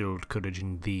instilled courage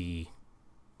in thee,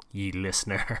 ye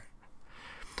listener.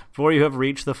 For you have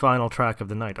reached the final track of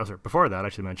the night. Oh, sorry, before that, I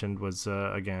should mention, was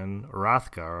again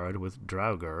Hrothgar with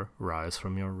Draugr, Rise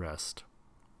from Your Rest.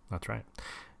 That's right.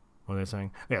 What are they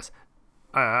saying? Yes.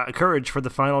 Courage for the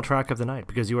final track of the night,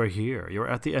 because you are here. You are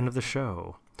at the end of the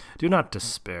show. Do not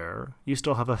despair. You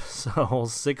still have a whole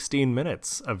 16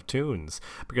 minutes of tunes,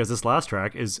 because this last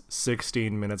track is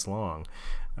 16 minutes long.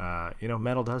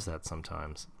 Metal does that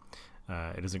sometimes.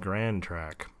 It is a grand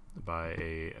track by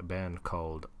a band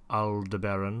called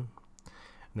Aldebaran,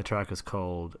 and the track is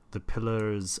called The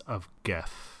Pillars of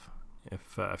Geth.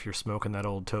 If you're smoking that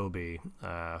old Toby,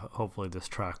 hopefully this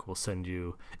track will send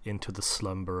you into the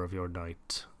slumber of your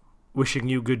night. Wishing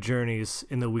you good journeys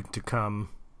in the week to come.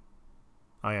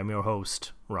 I am your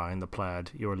host, Ryan the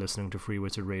Plaid. You are listening to Free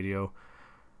Wizard Radio,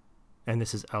 and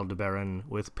this is Aldebaran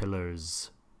with Pillars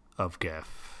of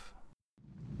Geth.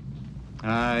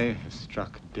 I have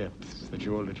struck depths that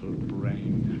your little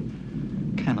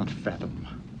brain cannot fathom.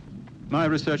 My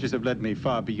researches have led me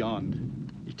far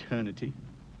beyond eternity.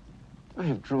 I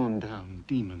have drawn down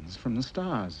demons from the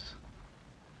stars.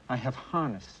 I have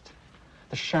harnessed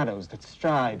the shadows that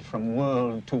stride from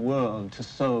world to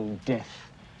sow death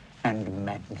and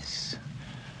madness.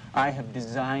 I have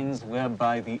designs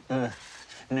whereby the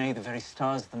earth, nay, the very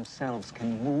stars themselves,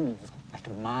 can move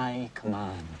at my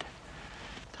command.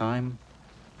 Time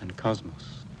and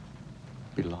cosmos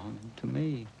belong to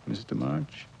me, Mr.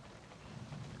 March.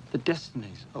 The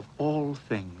destinies of all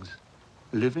things,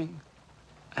 living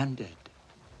and dead,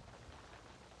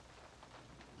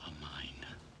 are mine.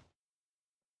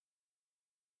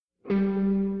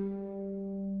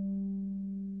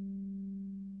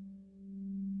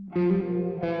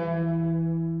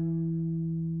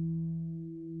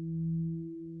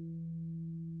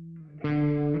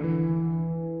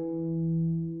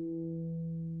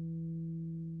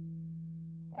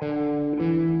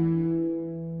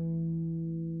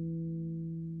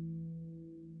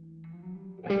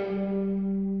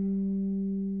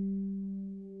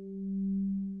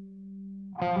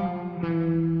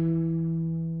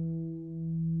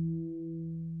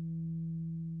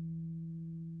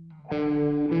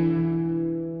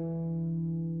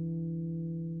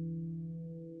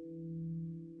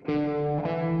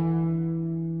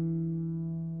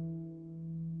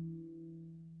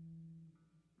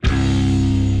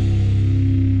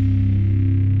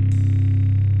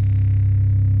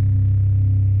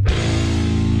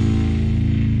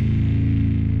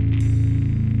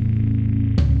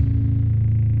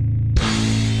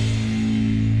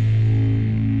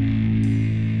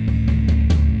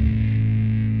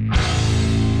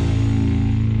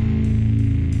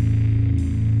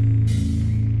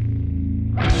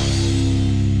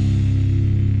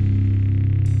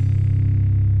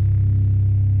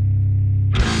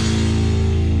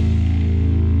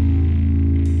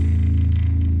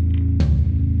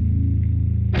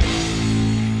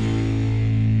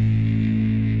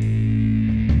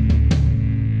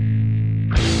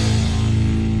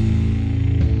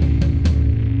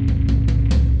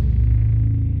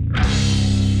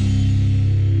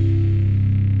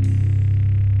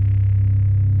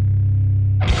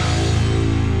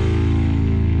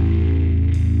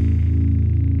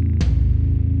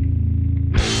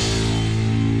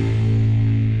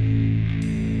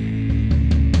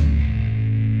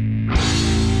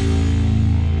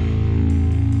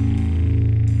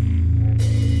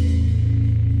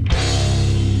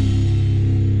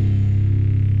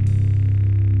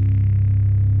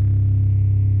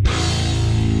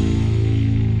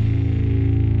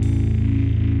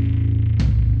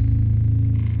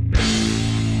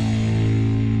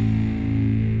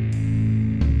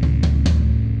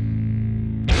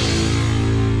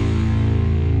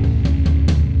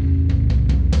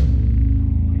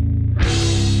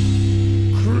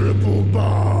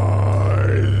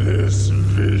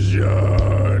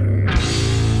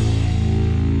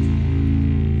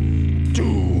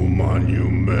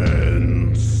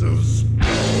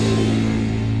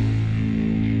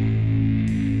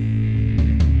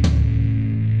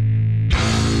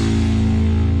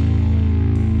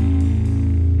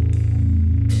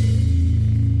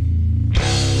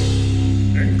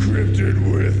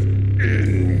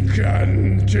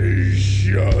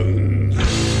 incantations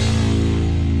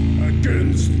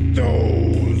against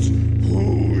those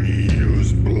who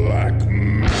use black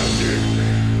magic.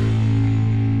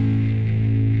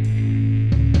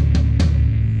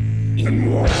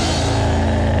 And war.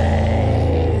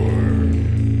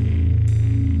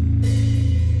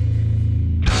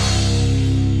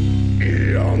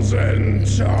 Eons and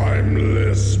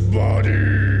timeless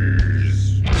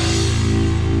bodies.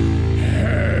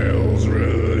 Hail's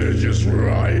religious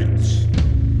right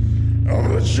of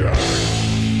the church.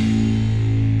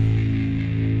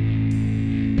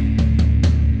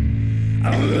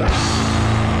 Alive.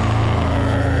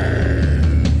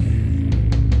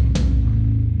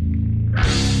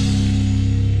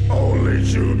 Only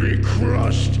to be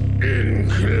crushed in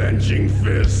clenching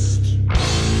fist.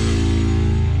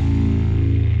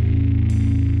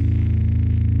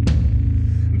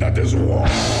 That is war.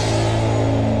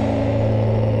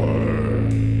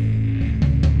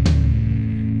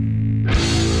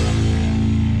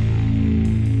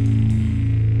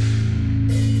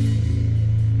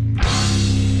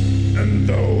 And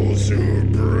those who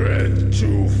bred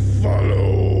to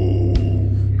follow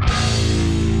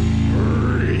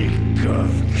reek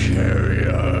of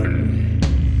carrion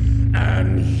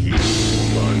and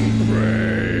human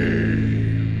prey.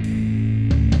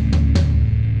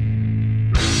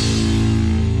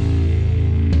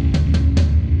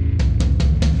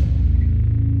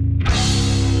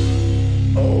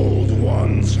 Old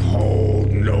ones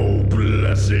hold no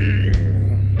blessing.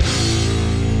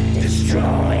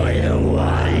 Destroy the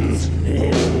ones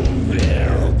who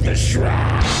built the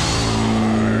shrine.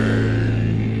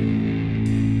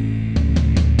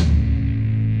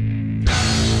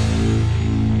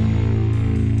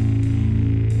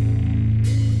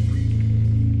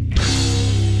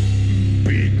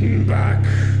 Beaten back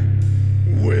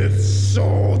with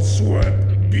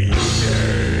sword-swept beauty,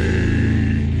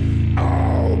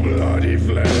 all bloody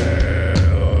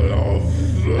flail of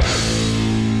flesh.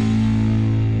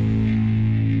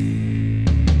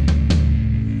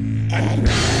 And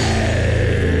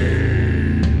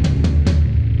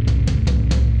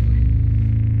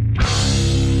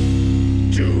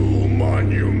to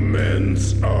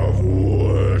monuments of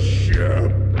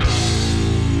worship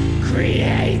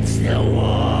creates the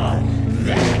war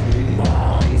that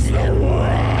mourns the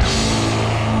world.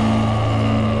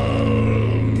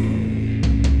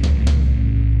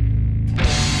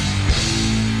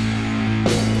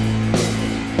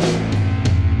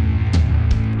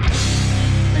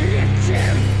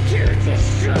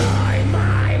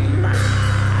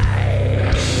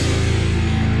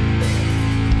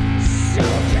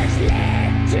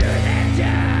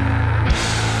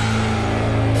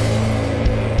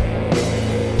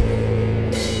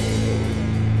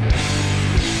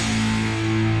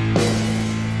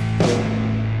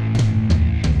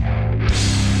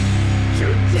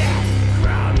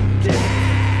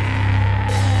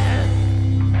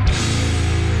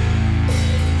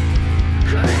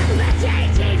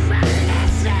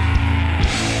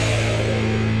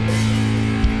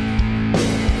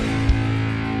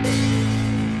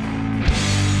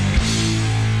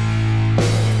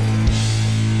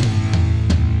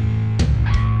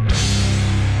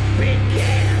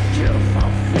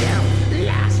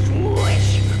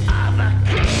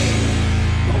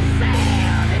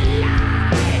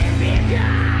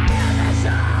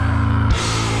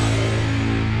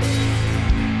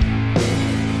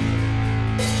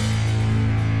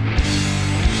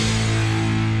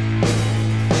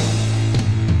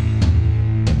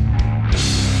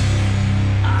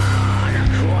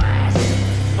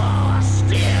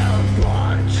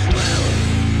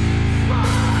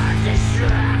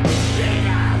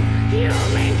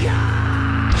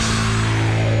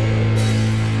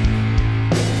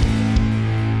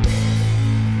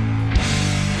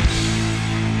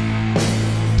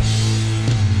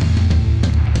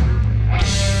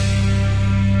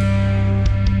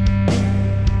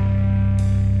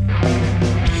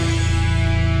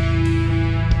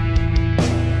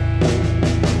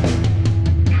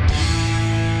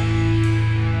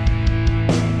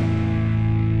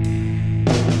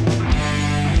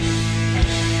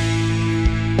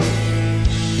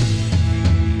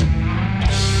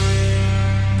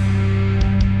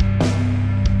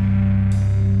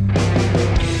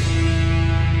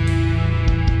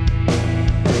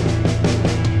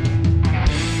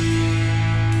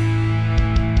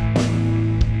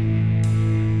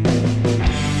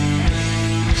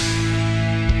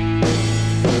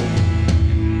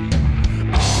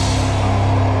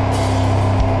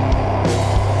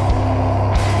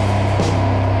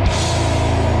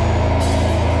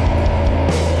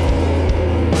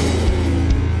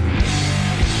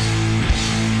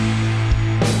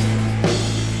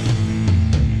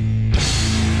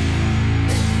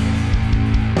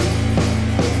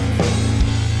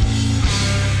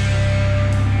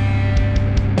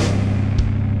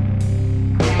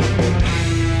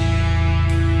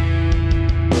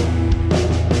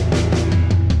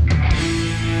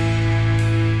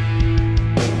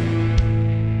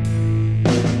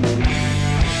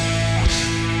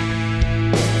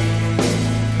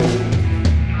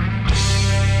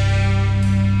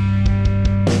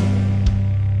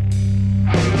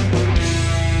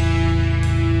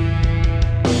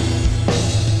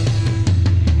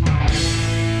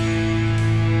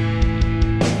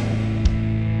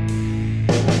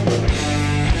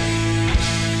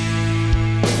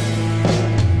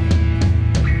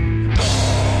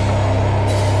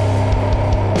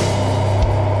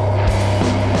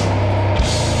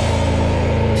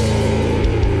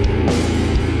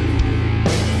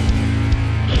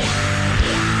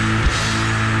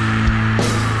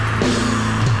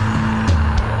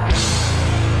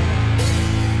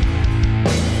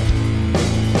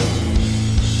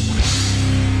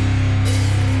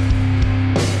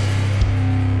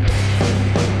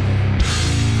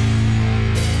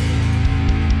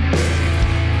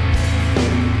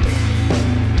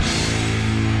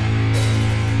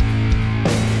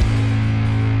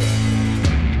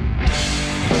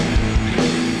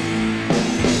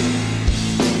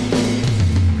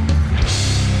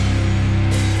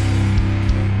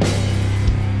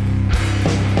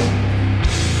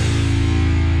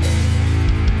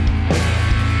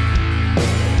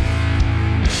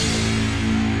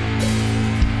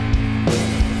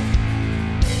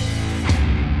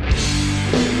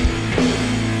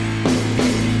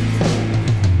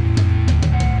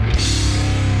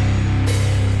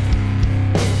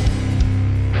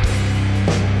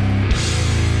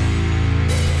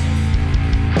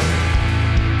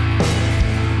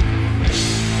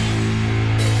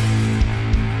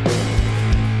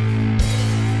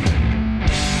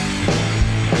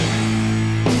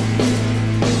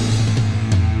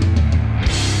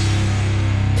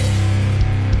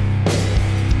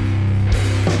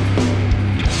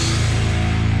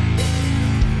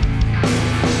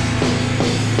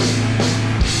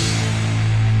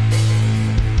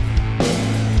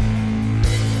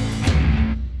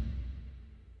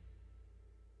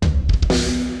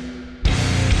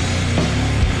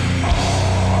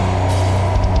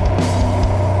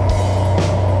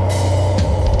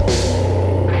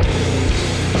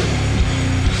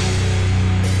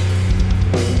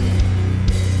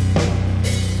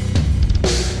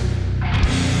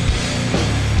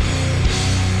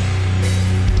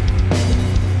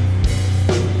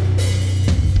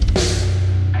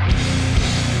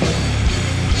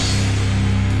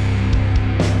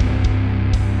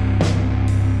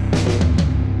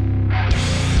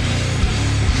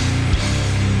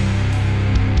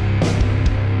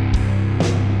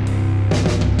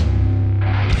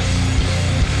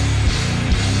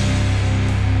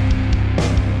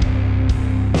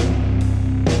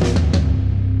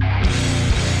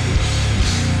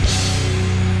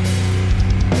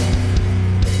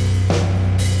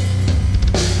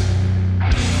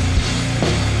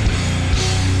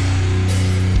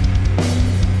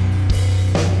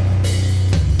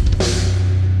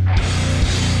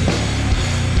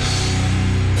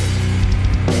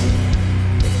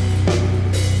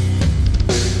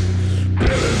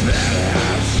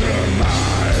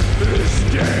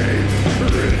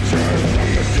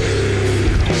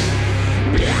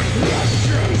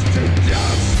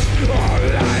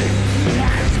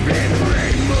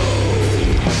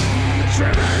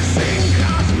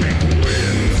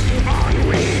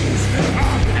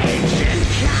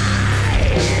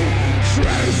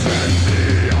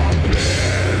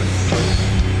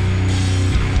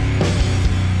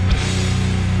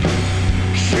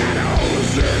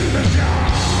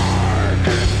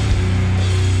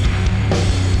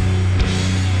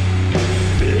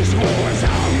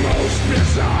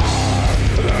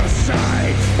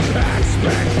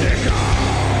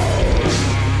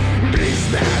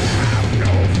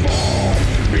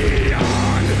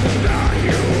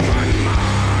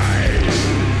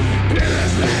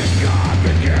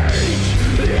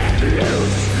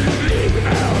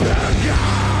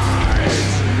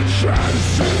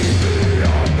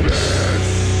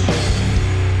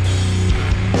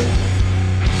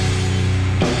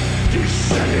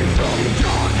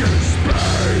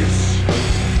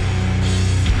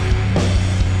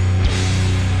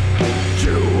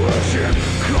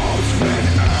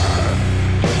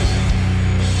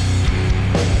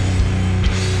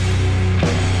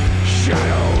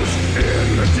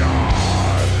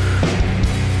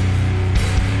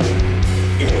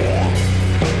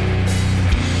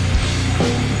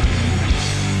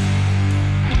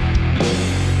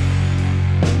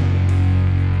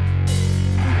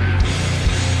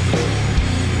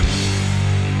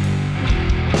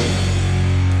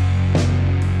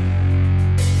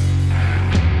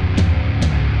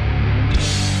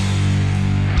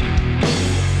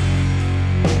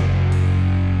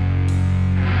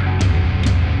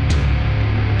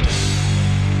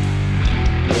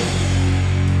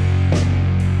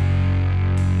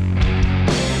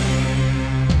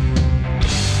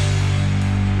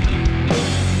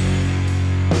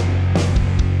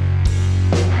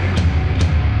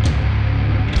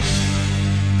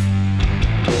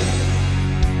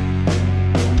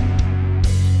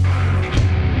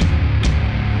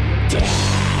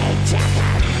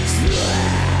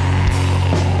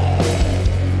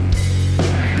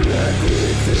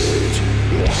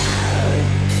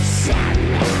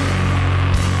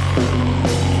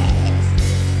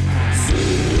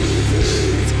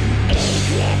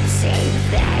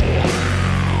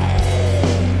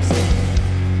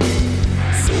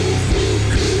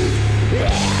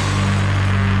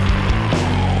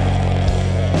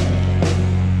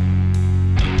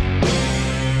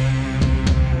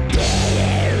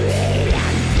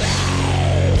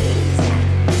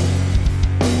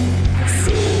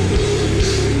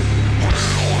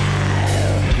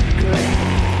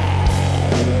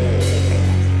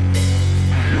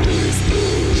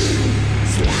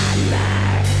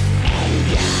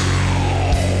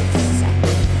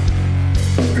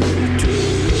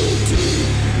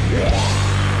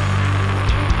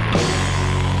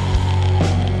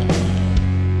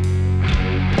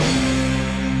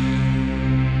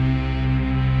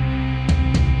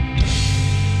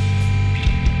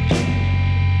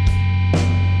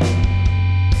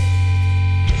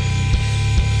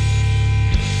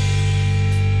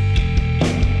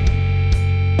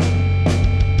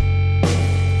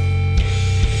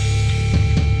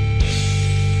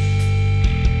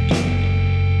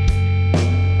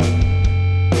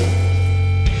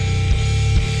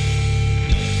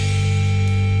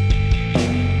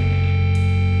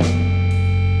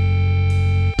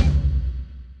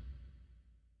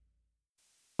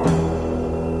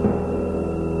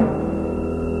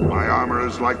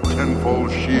 Like tenfold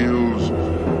shields.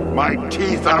 My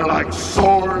teeth are like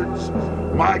swords.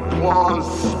 My claws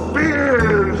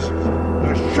spears.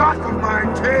 The shock of my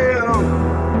tail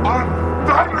are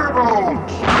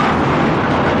thunderbolts.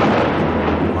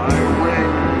 My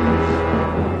wings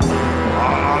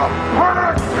are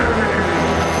hurricanes.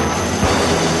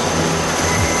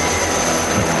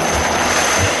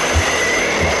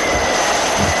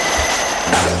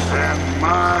 And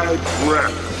my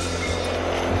breath.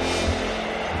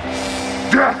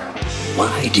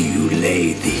 Why do you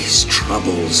lay these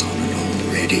troubles on an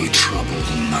already troubled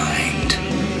mind?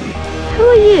 Who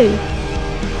are you?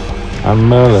 I'm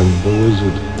Merlin, the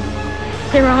wizard.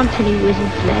 There aren't any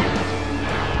wizards left.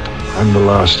 I'm the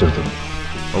last of them.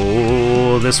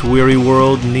 Oh, this weary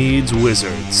world needs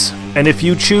wizards. And if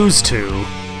you choose to,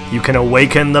 you can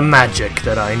awaken the magic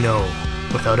that I know,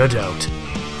 without a doubt,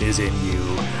 is in you.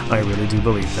 I really do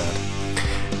believe that.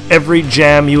 Every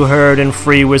jam you heard in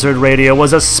Free Wizard Radio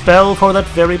was a spell for that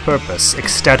very purpose,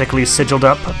 ecstatically sigiled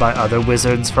up by other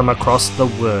wizards from across the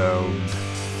world.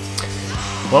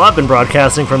 Well, I've been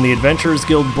broadcasting from the Adventurers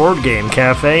Guild Board Game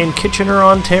Cafe in Kitchener,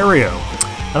 Ontario,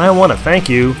 and I want to thank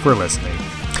you for listening.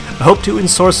 I hope to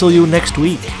ensorcel you next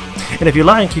week, and if you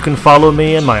like, you can follow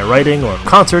me in my writing or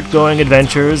concert-going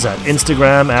adventures at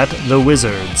Instagram at The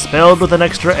Wizard, spelled with an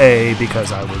extra A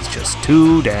because I was just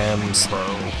too damn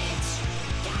slow.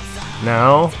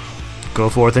 Now, go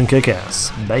forth and kick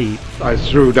ass. Bye. I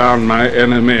threw down my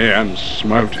enemy and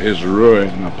smote his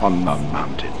ruin upon the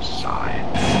mountainside.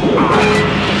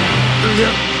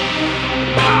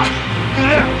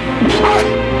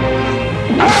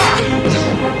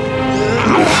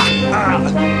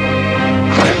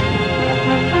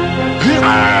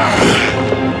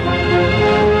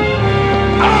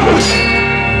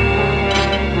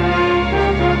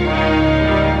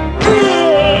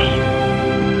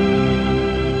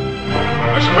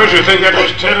 I suppose you think that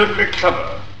was terribly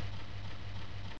clever.